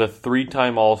efficient, is a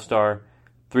 3-time All-Star,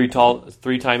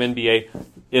 3-time NBA,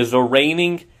 is the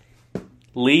reigning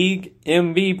league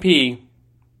MVP,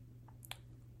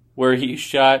 where he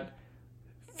shot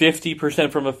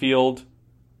 50% from the field,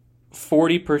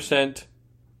 40%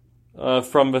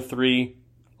 from the 3,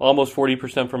 almost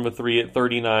 40% from the 3 at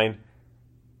 39,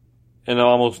 and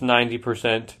almost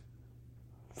 90%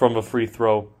 from the free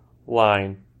throw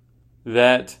line.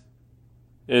 That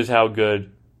is how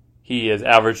good he is.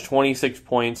 Averaged 26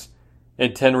 points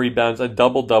and 10 rebounds, a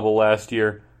double-double last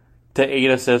year, to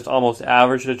 8 assists, almost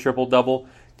averaged a triple-double.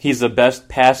 He's the best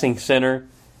passing center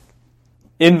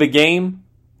in the game.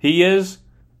 He is.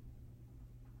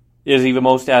 Is he the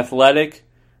most athletic?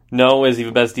 No. Is he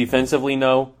the best defensively?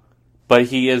 No. But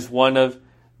he is one of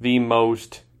the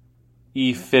most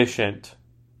efficient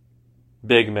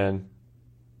big men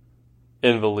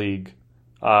in the league.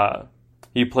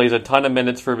 He plays a ton of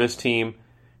minutes for this team,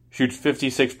 shoots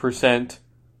 56%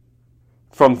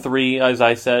 from 3, as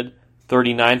I said,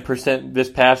 39% this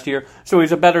past year. So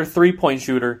he's a better 3-point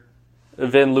shooter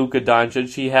than Luka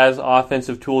Doncic. He has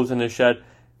offensive tools in his shed,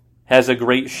 has a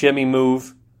great shimmy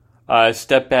move,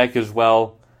 step back as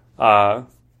well.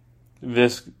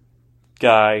 This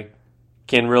guy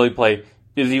can really play.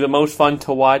 Is he the most fun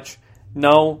to watch?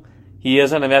 No, he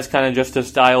isn't, and that's kind of just his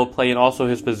style of play and also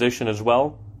his position as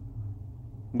well.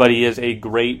 But he is a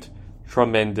great,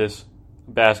 tremendous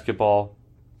basketball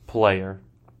player.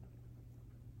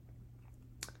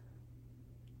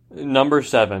 Number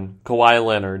 7, Kawhi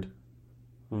Leonard,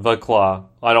 the Claw.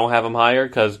 I don't have him higher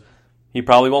because he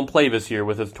probably won't play this year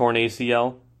with his torn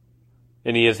ACL,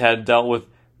 and he has dealt with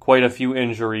quite a few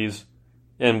injuries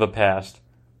in the past.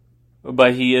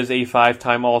 But he is a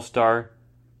 5-time All-Star,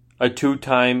 a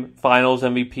 2-time Finals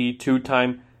MVP,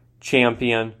 2-time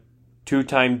champion,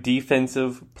 2-time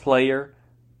Defensive Player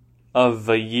of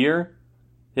the Year.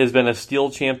 He has been a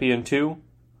Steel Champion too.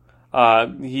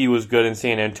 He was good in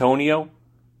San Antonio,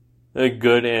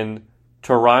 good in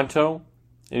Toronto,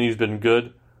 and he's been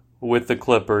good with the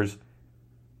Clippers.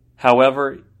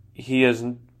 However, he is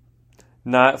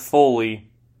not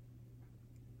fully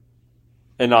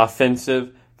an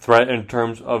offensive threat in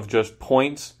terms of just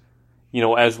points.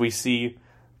 As we see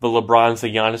the LeBrons,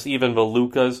 the Giannis, even the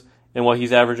Lukas, and what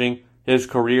he's averaging. His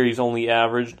career, he's only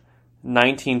averaged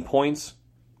 19 points.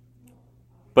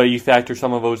 But you factor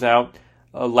some of those out.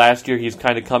 Last year, he's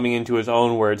kind of coming into his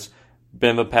own where it's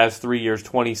been the past 3 years,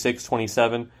 26,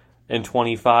 27, and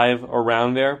 25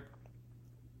 around there.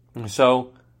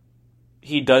 So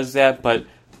he does that, but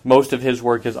most of his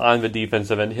work is on the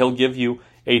defensive end. He'll give you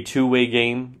a two-way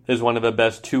game, is one of the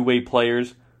best two-way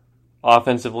players,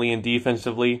 offensively and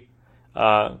defensively.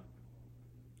 Can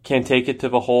take it to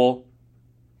the hole.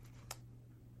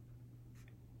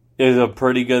 Is a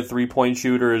pretty good 3-point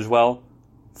shooter as well.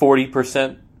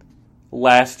 40%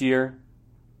 last year.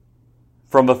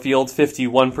 From the field,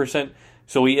 51%.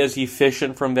 So he is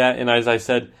efficient from that, and as I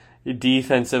said,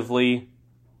 Defensively,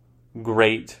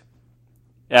 great.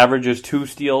 Averages 2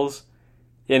 steals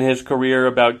in his career,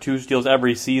 about 2 steals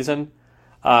every season.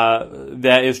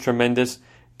 That is tremendous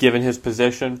given his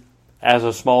position as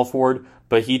a small forward,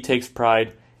 but he takes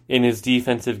pride in his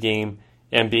defensive game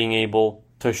and being able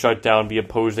to shut down the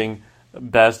opposing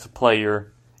best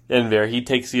player in there. He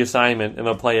takes the assignment in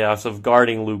the playoffs of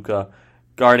guarding Luka,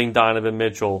 guarding Donovan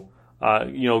Mitchell,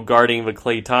 guarding the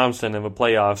Klay Thompson in the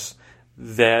playoffs.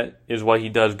 That is what he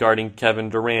does, guarding Kevin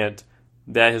Durant.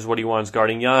 That is what he wants,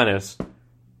 guarding Giannis.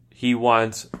 He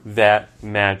wants that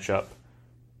matchup,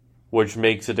 which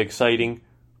makes it exciting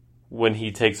when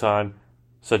he takes on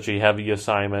such a heavy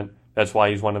assignment. That's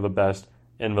why he's one of the best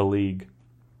in the league.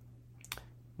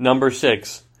 Number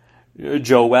 6,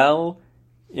 Joel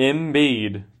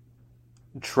Embiid.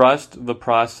 Trust the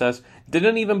process.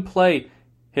 Didn't even play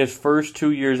his first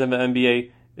 2 years in the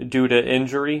NBA due to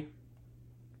injury.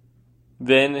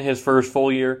 Then his first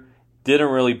full year,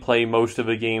 didn't really play most of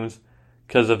the games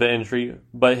because of the injury.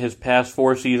 But his past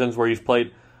 4 seasons where he's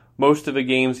played most of the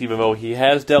games, even though he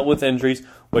has dealt with injuries,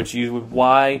 which is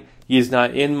why he is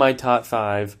not in my top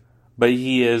 5, but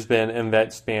he has been in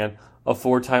that span a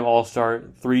 4-time All-Star,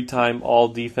 3-time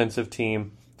All-Defensive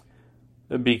Team,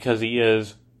 because he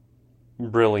is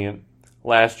brilliant.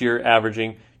 Last year,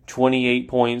 averaging 28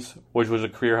 points, which was a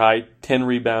career high, 10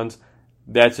 rebounds.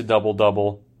 That's a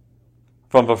double-double.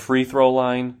 From the free throw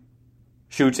line,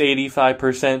 shoots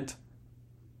 85%.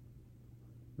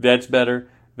 That's better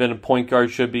than a point guard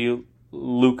should be.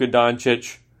 Luka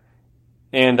Doncic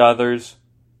and others.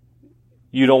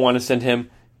 You don't want to send him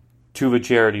to the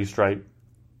charity stripe.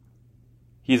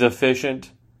 He's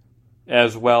efficient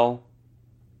as well,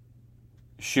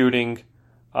 shooting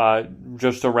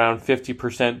just around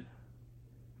 50%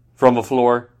 from the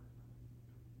floor.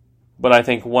 But I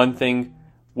think one thing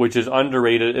which is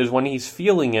underrated is when he's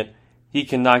feeling it, he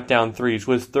can knock down threes.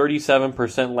 Was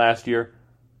 37% last year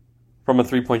from a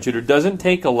three-point shooter. Doesn't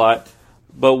take a lot,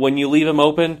 but when you leave him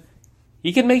open,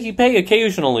 he can make you pay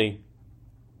occasionally,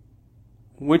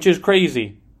 which is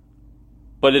crazy.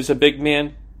 But it's a big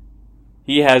man.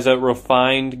 He has a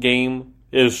refined game,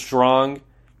 is strong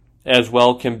as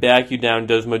well, can back you down,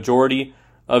 does majority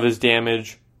of his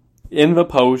damage in the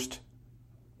post,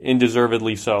 and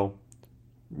deservedly so.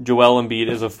 Joel Embiid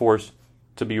is a force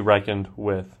to be reckoned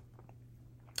with.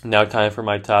 Now time for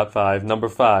my top 5. Number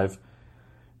 5,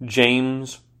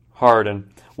 James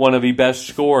Harden. One of the best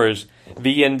scorers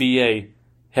the NBA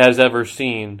has ever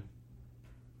seen.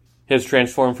 Has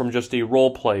transformed from just a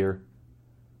role player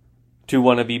to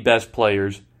one of the best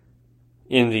players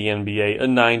in the NBA. A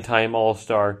 9-time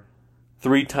All-Star,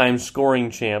 3-time scoring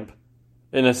champ,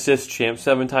 an assist champ,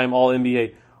 7-time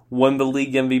All-NBA, won the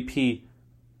league MVP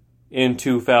in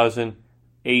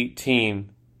 2018.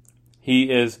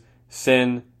 He is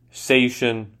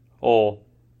sensational.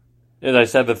 As I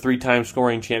said, the 3-time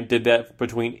scoring champ did that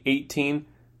between 18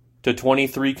 to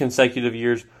 23 consecutive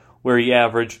years, where he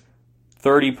averaged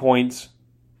 30 points,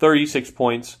 36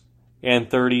 points, and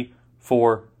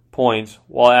 34 points,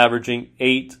 while averaging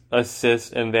 8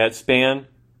 assists in that span.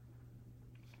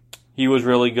 He was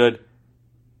really good.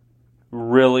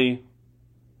 Really,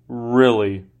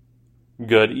 really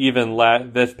good. Even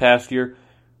this past year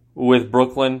with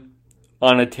Brooklyn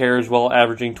on a tear as well,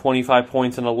 averaging 25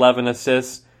 points and 11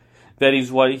 assists. That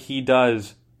is what he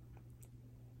does.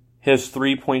 His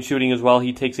 3-point shooting as well,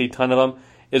 he takes a ton of them,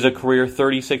 is a career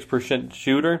 36%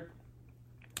 shooter.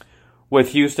 With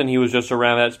Houston, he was just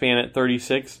around that span at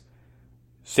 36.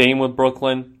 Same with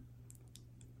Brooklyn.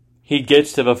 He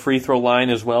gets to the free throw line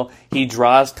as well. He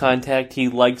draws contact. He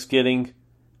likes getting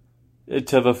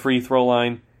to the free throw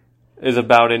line. Is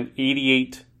about an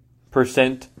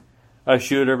 88% a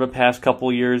shooter the past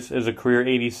couple years. Is a career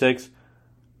 86.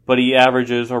 But he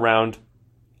averages around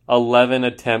 11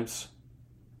 attempts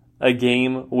a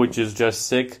game, which is just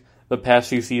sick the past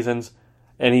few seasons.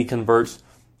 And he converts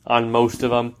on most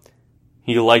of them.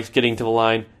 He likes getting to the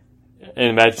line.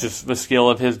 And that's just the skill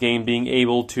of his game, being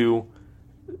able to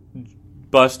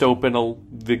bust open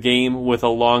the game with a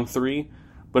long 3,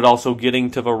 but also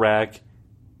getting to the rack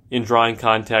and drawing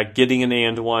contact, getting an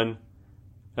and one,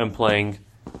 and playing.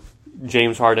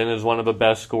 James Harden is one of the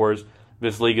best scorers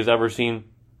this league has ever seen.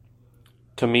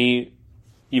 To me,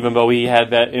 even though he had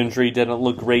that injury, didn't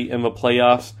look great in the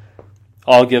playoffs,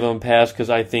 I'll give him a pass because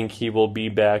I think he will be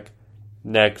back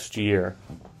next year.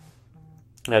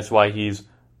 That's why he's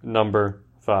number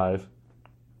 5.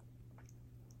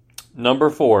 Number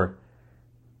 4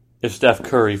 is Steph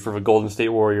Curry for the Golden State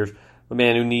Warriors. The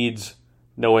man who needs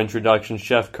no introduction,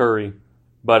 Steph Curry.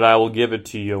 But I will give it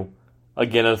to you.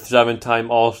 Again, a 7-time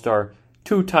All-Star,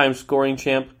 2-time scoring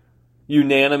champ,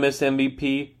 unanimous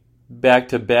MVP,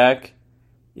 back-to-back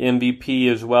MVP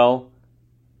as well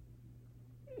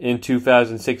in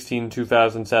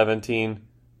 2016-2017.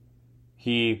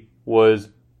 He was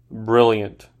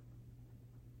brilliant.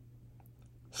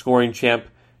 Scoring champ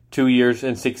 2 years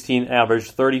and 16,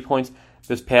 averaged 30 points.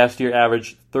 This past year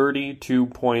averaged 32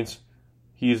 points.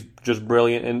 He's just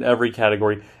brilliant in every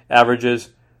category.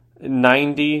 Averages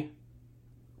 90%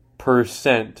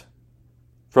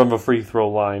 from a free throw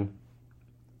line.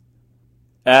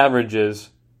 Averages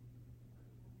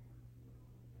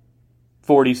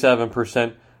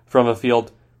 47% from a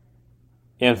field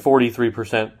and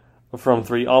 43% from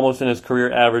three. Almost in his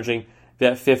career averaging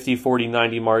that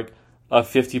 50-40-90 mark of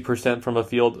 50% from a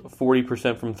field,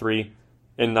 40% from three,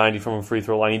 and 90 from a free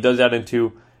throw line. He does that in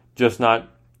two, just not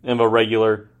in a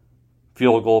regular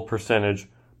field goal percentage.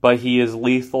 But he is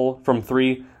lethal from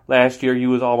three. Last year he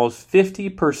was almost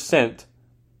 50%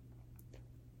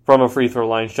 from a free throw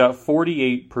line, shot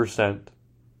 48%.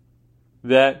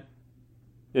 That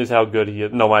is how good he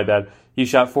is. No, my bad. He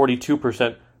shot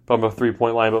 42% from a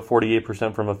three-point line, but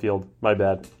 48% from a field. My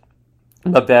bad.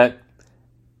 But that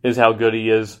is how good he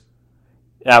is.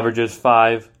 Averages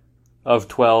 5 of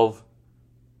 12.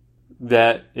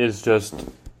 That is just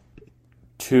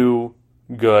too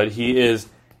good. He is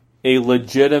a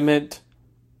legitimate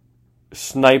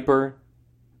sniper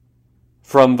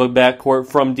from the backcourt,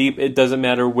 from deep. It doesn't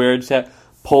matter where it's at.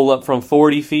 Pull up from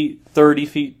 40 feet, 30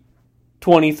 feet,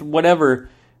 20, whatever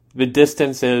the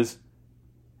distance is.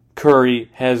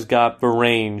 Curry has got the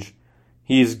range.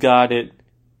 He's got it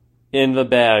in the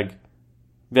bag.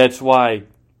 That's why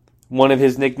one of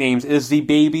his nicknames is the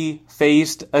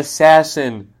baby-faced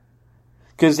assassin.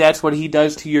 Because that's what he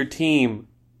does to your team.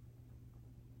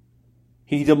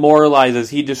 He demoralizes,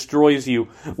 he destroys you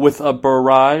with a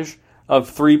barrage of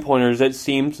three-pointers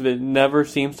that never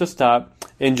seems to stop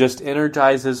and just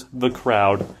energizes the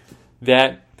crowd.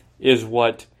 That is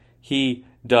what he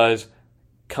does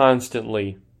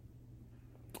constantly.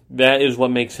 That is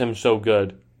what makes him so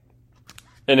good.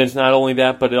 And it's not only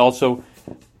that, but it also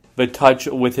the touch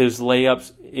with his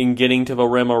layups in getting to the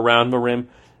rim, around the rim,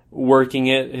 working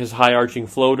it, his high-arching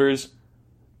floaters.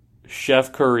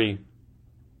 Chef Curry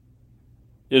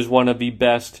is one of the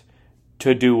best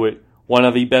to do it. One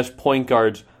of the best point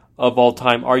guards of all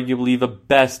time. Arguably the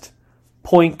best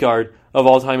point guard of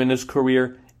all time in his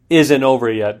career isn't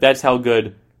over yet. That's how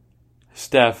good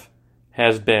Steph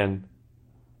has been.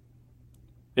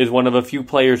 Is one of a few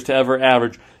players to ever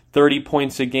average 30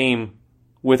 points a game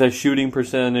with a shooting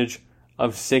percentage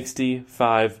of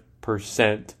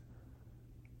 65%.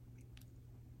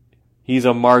 He's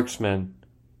a marksman.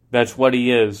 That's what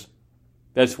he is.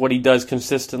 That's what he does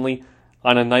consistently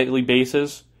on a nightly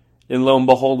basis. And lo and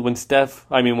behold, when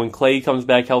Klay comes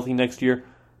back healthy next year,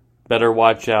 better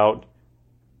watch out.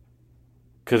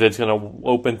 Because it's going to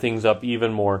open things up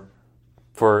even more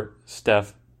for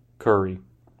Steph Curry.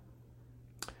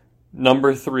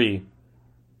 Number 3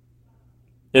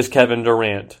 is Kevin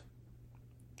Durant.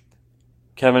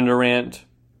 Kevin Durant,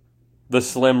 the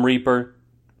Slim Reaper,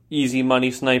 easy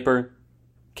money sniper,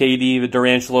 KD, the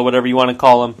Durantula, whatever you want to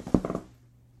call him,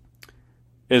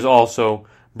 is also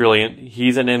brilliant.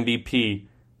 He's an MVP,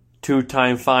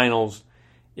 2-time finals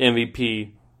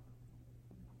MVP,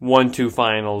 1-2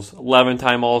 finals,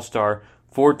 11-time All-Star,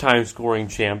 4-time scoring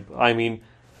champ. I mean,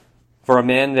 for a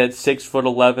man that's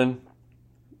 6'11",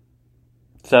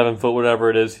 7 foot, whatever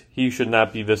it is, he should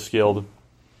not be this skilled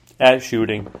at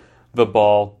shooting the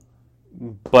ball,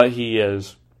 but he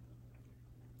is.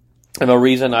 And the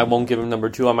reason I won't give him number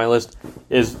 2 on my list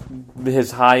is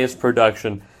his highest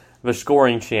production. The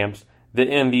scoring champs, the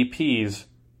MVPs,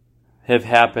 have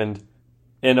happened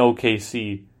in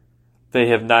OKC. They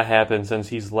have not happened since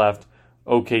he's left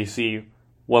OKC.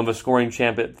 Won the scoring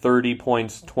champ at 30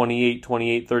 points,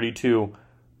 28, 32.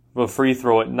 The free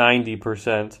throw at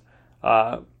 90%.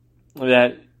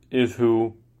 That is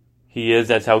who he is.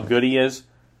 That's how good he is.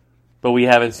 But we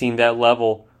haven't seen that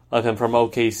level of him from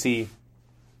OKC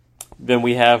than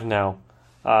we have now.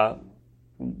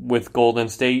 With Golden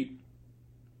State,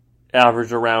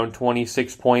 averaged around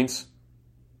 26 points.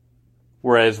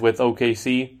 Whereas with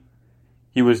OKC,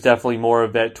 he was definitely more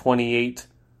of that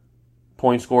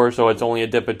 28-point scorer. So it's only a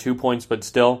dip of 2 points, but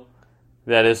still,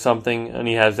 that is something. And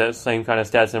he has that same kind of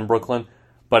stats in Brooklyn.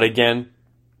 But again,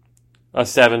 a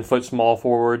 7-foot small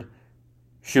forward,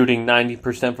 shooting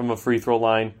 90% from a free throw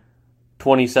line,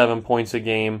 27 points a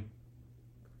game,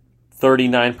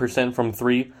 39% from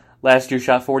 3. Last year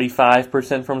shot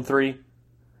 45% from 3.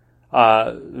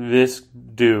 This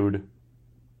dude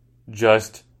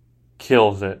just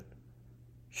kills it.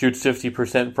 Shoots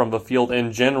 50% from the field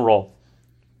in general.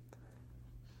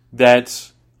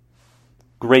 That's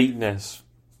greatness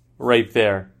right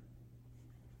there.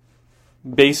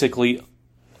 Basically,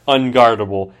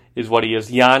 unguardable is what he is.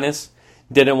 Giannis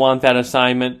didn't want that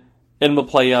assignment in the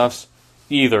playoffs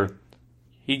either.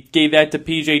 He gave that to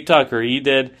P.J. Tucker.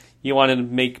 He wanted to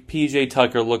make P.J.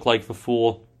 Tucker look like the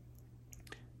fool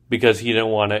because he didn't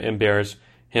want to embarrass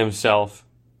himself.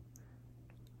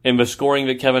 And the scoring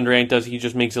that Kevin Durant does, he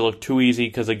just makes it look too easy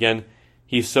because, again,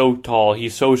 he's so tall,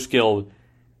 he's so skilled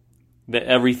that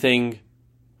everything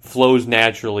flows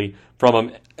naturally from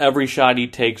him. Every shot he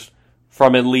takes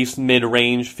from at least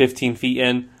mid-range, 15 feet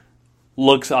in,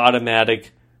 looks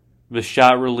automatic. The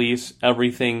shot release,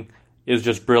 everything is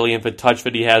just brilliant. The touch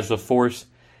that he has, the force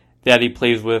that he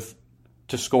plays with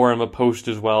to score him a post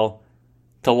as well,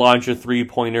 to launch a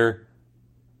three-pointer,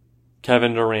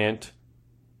 Kevin Durant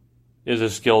is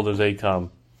as skilled as they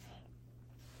come.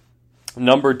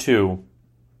 Number 2,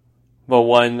 the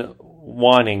one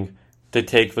wanting to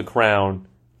take the crown,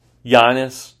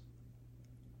 Giannis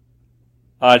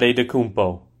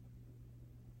Antetokounmpo,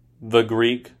 the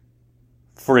Greek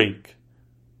freak,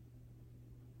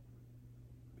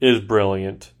 is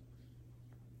brilliant.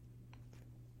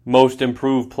 Most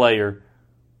improved player,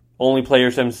 only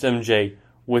player since MJ,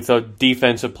 with a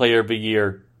defensive player of the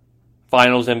year,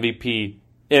 finals MVP,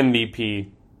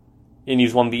 MVP, and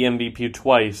he's won the MVP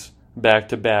twice,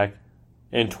 back-to-back,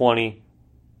 in 20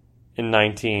 and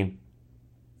 19.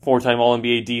 4-time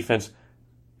All-NBA defense,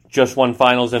 just won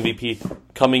finals MVP,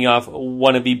 coming off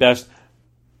one of the best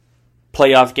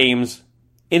playoff games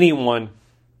anyone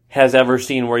has ever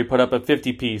seen, where he put up a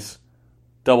 50-piece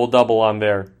double-double on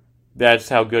there. That's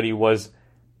how good he was,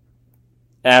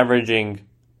 averaging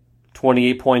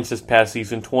 28 points this past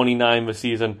season, 29 the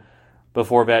season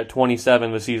before that,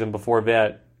 27 the season before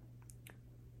that.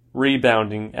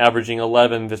 Rebounding, averaging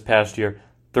 11 this past year,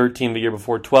 13 the year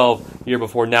before, 12 the year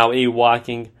before, now a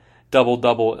walking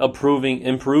double-double,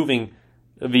 improving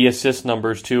the assist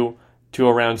numbers to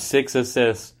around 6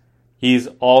 assists. He's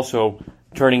also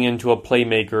turning into a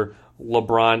playmaker,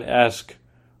 LeBron-esque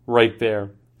right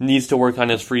there. Needs to work on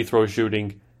his free throw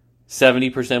shooting.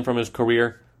 70% from his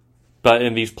career, but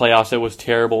in these playoffs it was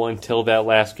terrible until that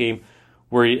last game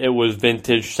where it was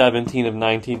vintage 17 of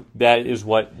 19. That is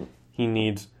what he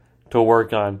needs to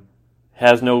work on.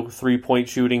 Has no three-point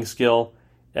shooting skill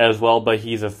as well, but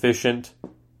he's efficient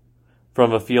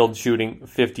from a field shooting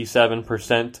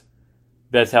 57%.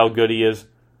 That's how good he is.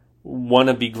 One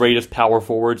of the greatest power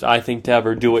forwards, I think, to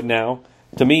ever do it now.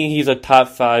 To me, he's a top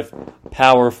 5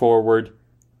 power forward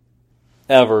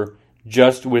ever,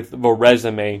 just with the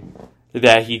resume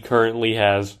that he currently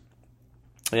has.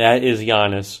 That is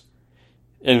Giannis.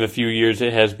 In the few years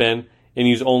it has been, and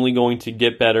he's only going to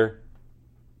get better.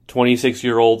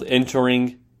 26-year-old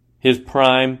entering his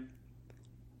prime.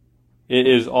 It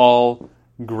is all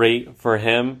great for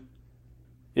him.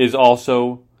 Is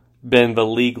also been the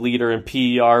league leader in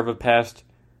PER of the past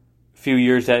few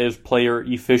years. That is player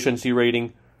efficiency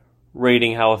rating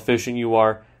how efficient you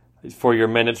are for your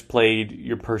minutes played,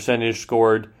 your percentage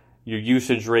scored, your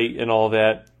usage rate, and all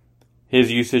that.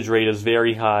 His usage rate is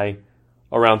very high,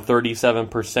 around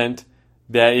 37%.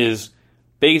 That is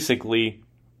basically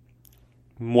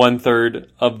 1/3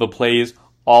 of the plays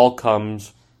all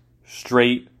comes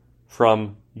straight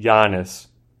from Giannis.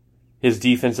 His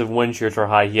defensive win shares are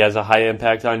high. He has a high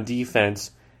impact on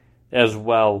defense as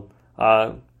well.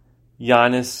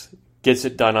 Giannis gets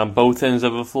it done on both ends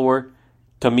of the floor.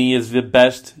 To me, is the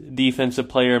best defensive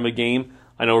player in the game.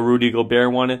 I know Rudy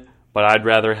Gobert won it, but I'd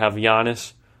rather have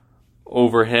Giannis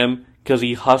over him because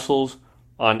he hustles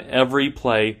on every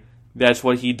play. That's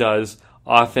what he does.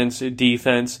 Offense,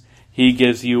 defense. He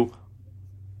gives you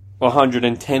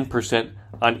 110%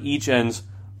 on each ends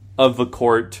of the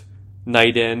court,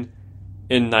 night in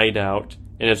and night out,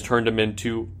 and has turned him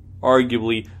into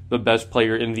arguably the best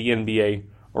player in the NBA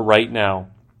right now.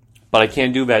 But I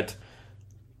can't do that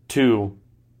to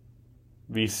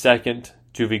the second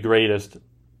to the greatest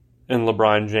in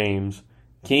LeBron James.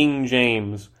 King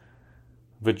James,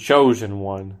 the chosen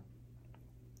one,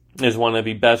 is one of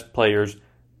the best players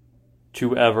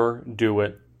to ever do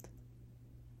it.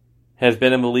 Has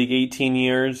been in the league 18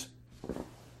 years,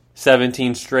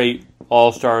 17 straight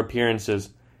All-Star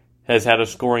appearances, has had a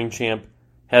scoring champ,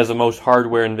 has the most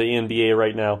hardware in the NBA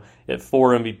right now at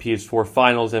 4 MVPs, 4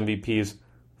 Finals MVPs,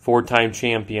 4-time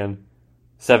champion,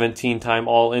 17-time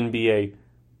All-NBA,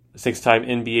 6-time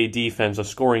NBA defense, a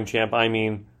scoring champ. I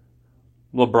mean,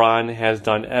 LeBron has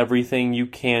done everything you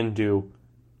can do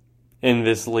in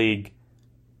this league.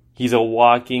 He's a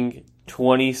walking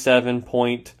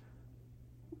 27-point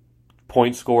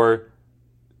scorer,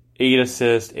 8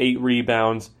 assists, 8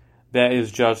 rebounds, That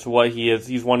is just what he is.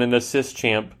 He's won an assist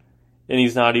champ, and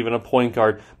he's not even a point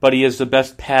guard. But he is the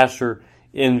best passer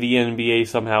in the NBA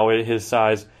somehow at his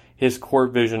size. His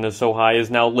court vision is so high. He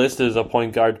is now listed as a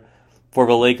point guard for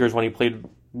the Lakers when he played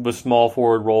the small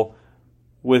forward role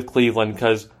with Cleveland,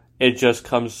 because it just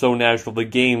comes so natural. The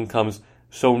game comes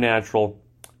so natural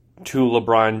to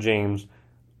LeBron James.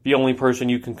 The only person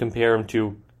you can compare him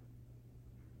to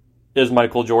is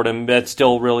Michael Jordan. That's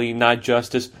still really not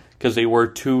justice, because they were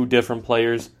two different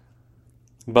players.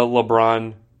 But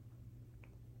LeBron,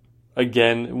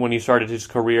 again, when he started his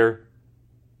career,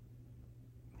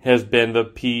 has been the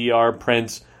PR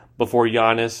prince before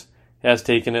Giannis has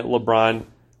taken it. LeBron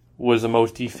was the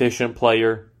most efficient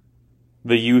player.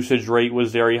 The usage rate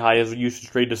was very high. His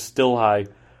usage rate is still high,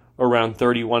 around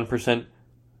 31%.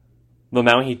 The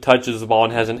amount he touches the ball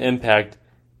and has an impact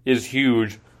is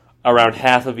huge. Around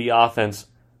half of the offense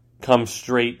comes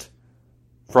straight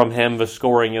from him. The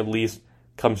scoring, at least,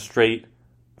 comes straight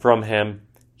from him.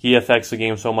 He affects the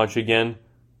game so much again.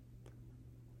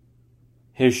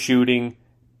 His shooting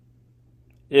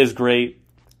is great.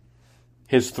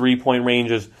 His three-point range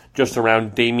is just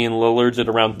around Damian Lillard's at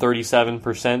around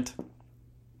 37%.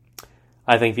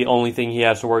 I think the only thing he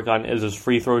has to work on is his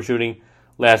free throw shooting.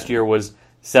 Last year was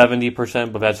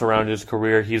 70%, but that's around his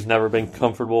career. He's never been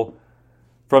comfortable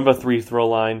from the free throw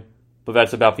line, but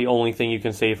that's about the only thing you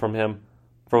can say from him,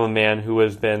 from a man who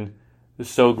has been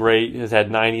so great, has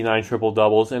had 99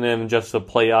 triple-doubles, and in just the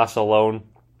playoffs alone,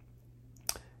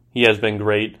 he has been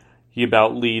great. He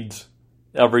about leads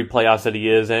every playoffs that he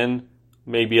is in,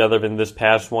 maybe other than this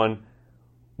past one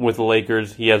with the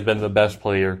Lakers. He has been the best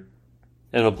player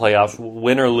in the playoffs.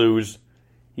 Win or lose,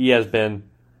 he has been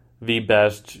the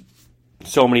best.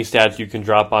 So many stats you can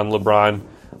drop on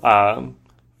LeBron.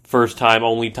 First time,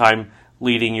 only time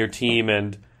leading your team,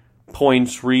 and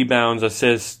points, rebounds,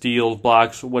 assists, steals,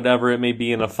 blocks, whatever it may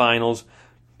be in the finals,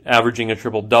 averaging a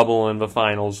triple-double in the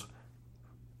finals.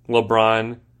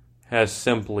 LeBron has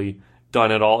simply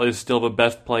done it all. Is still the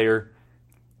best player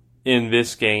in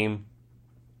this game,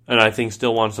 and I think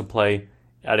still wants to play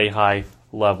at a high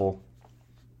level.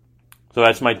 So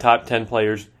that's my top 10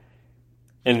 players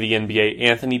in the NBA.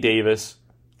 Anthony Davis,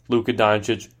 Luka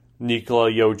Doncic, Nikola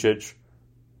Jokic,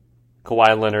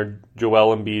 Kawhi Leonard,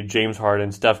 Joel Embiid, James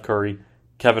Harden, Steph Curry,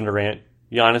 Kevin Durant,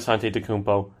 Giannis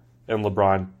Antetokounmpo, and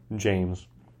LeBron James.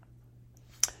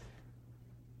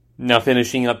 Now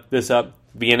finishing up, the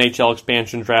NHL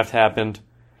expansion draft happened.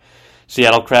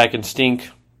 Seattle Kraken stink,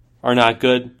 are not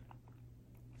good.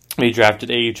 They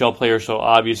drafted AHL players, so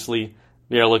obviously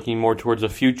they are looking more towards the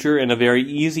future in a very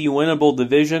easy, winnable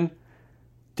division.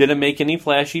 Didn't make any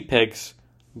flashy picks,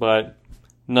 but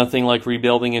nothing like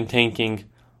rebuilding and tanking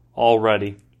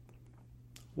already.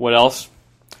 What else?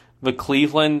 The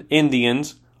Cleveland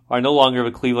Indians are no longer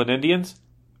the Cleveland Indians.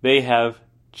 They have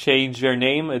changed their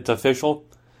name. It's official.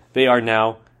 They are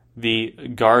now the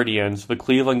Guardians. The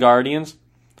Cleveland Guardians.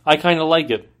 I kind of like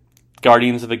it.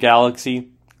 Guardians of the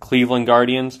Galaxy. Cleveland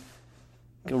Guardians.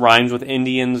 It rhymes with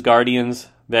Indians, Guardians,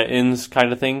 that ends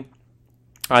kind of thing.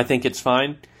 I think it's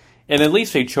fine. And at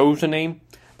least they chose a name.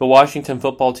 The Washington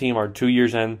football team are 2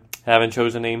 years in, haven't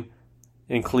chosen a name.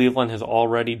 And Cleveland has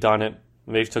already done it.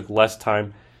 They took less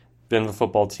time than the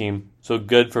football team. So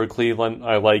good for Cleveland.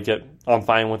 I like it. I'm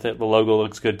fine with it. The logo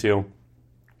looks good too.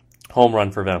 Home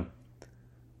run for them.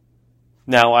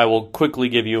 Now I will quickly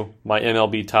give you my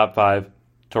MLB top 5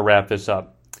 to wrap this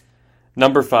up.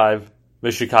 Number 5,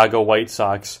 the Chicago White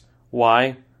Sox.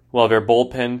 Why? Well, their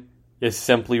bullpen is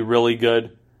simply really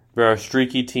good. They're a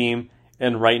streaky team,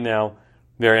 and right now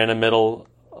they're in the middle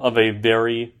of a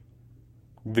very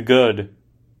good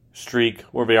streak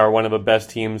where they are one of the best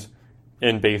teams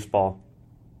in baseball.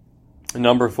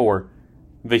 Number 4,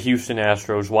 the Houston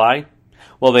Astros. Why?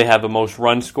 Well, they have the most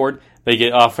runs scored. They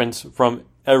get offense from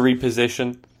every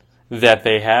position that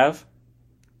they have,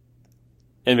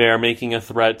 and they are making a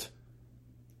threat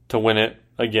to win it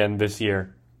again this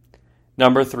year.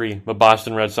 Number 3, the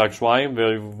Boston Red Sox. Why?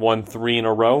 They've won 3 in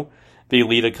a row. They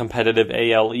lead a competitive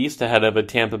AL East ahead of a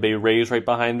Tampa Bay Rays right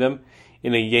behind them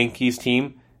in a Yankees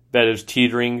team that is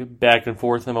teetering back and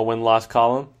forth in a win-loss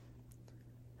column.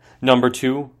 Number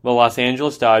 2, the Los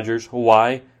Angeles Dodgers.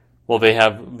 Why? Well, they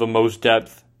have the most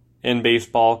depth in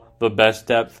baseball, the best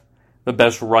depth, the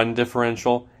best run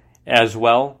differential as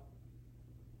well,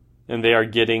 and they are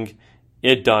getting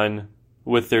it done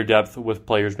with their depth with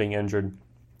players being injured.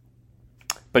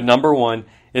 But number 1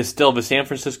 is still the San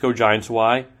Francisco Giants.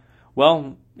 Why?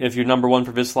 Well, if you're number 1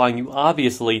 for this line, you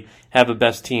obviously have the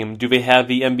best team. Do they have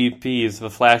the MVPs, the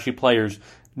flashy players?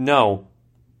 No.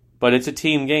 But it's a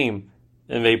team game,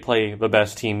 and they play the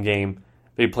best team game.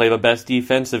 They play the best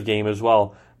defensive game as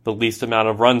well, the least amount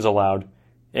of runs allowed.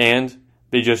 And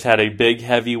they just had a big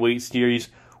heavyweight series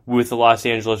with the Los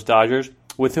Angeles Dodgers,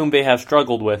 with whom they have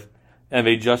struggled with, and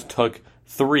they just took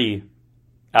 3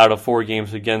 out of 4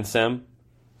 games against them,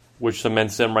 which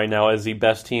cements them right now as the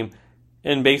best team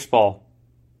in baseball.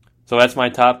 So that's my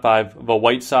top 5. The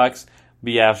White Sox,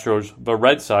 the Astros, the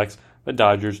Red Sox, the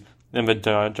Dodgers, and the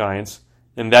Giants.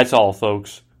 And that's all,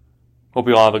 folks. Hope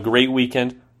you all have a great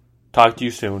weekend. Talk to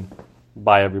you soon.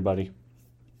 Bye, everybody.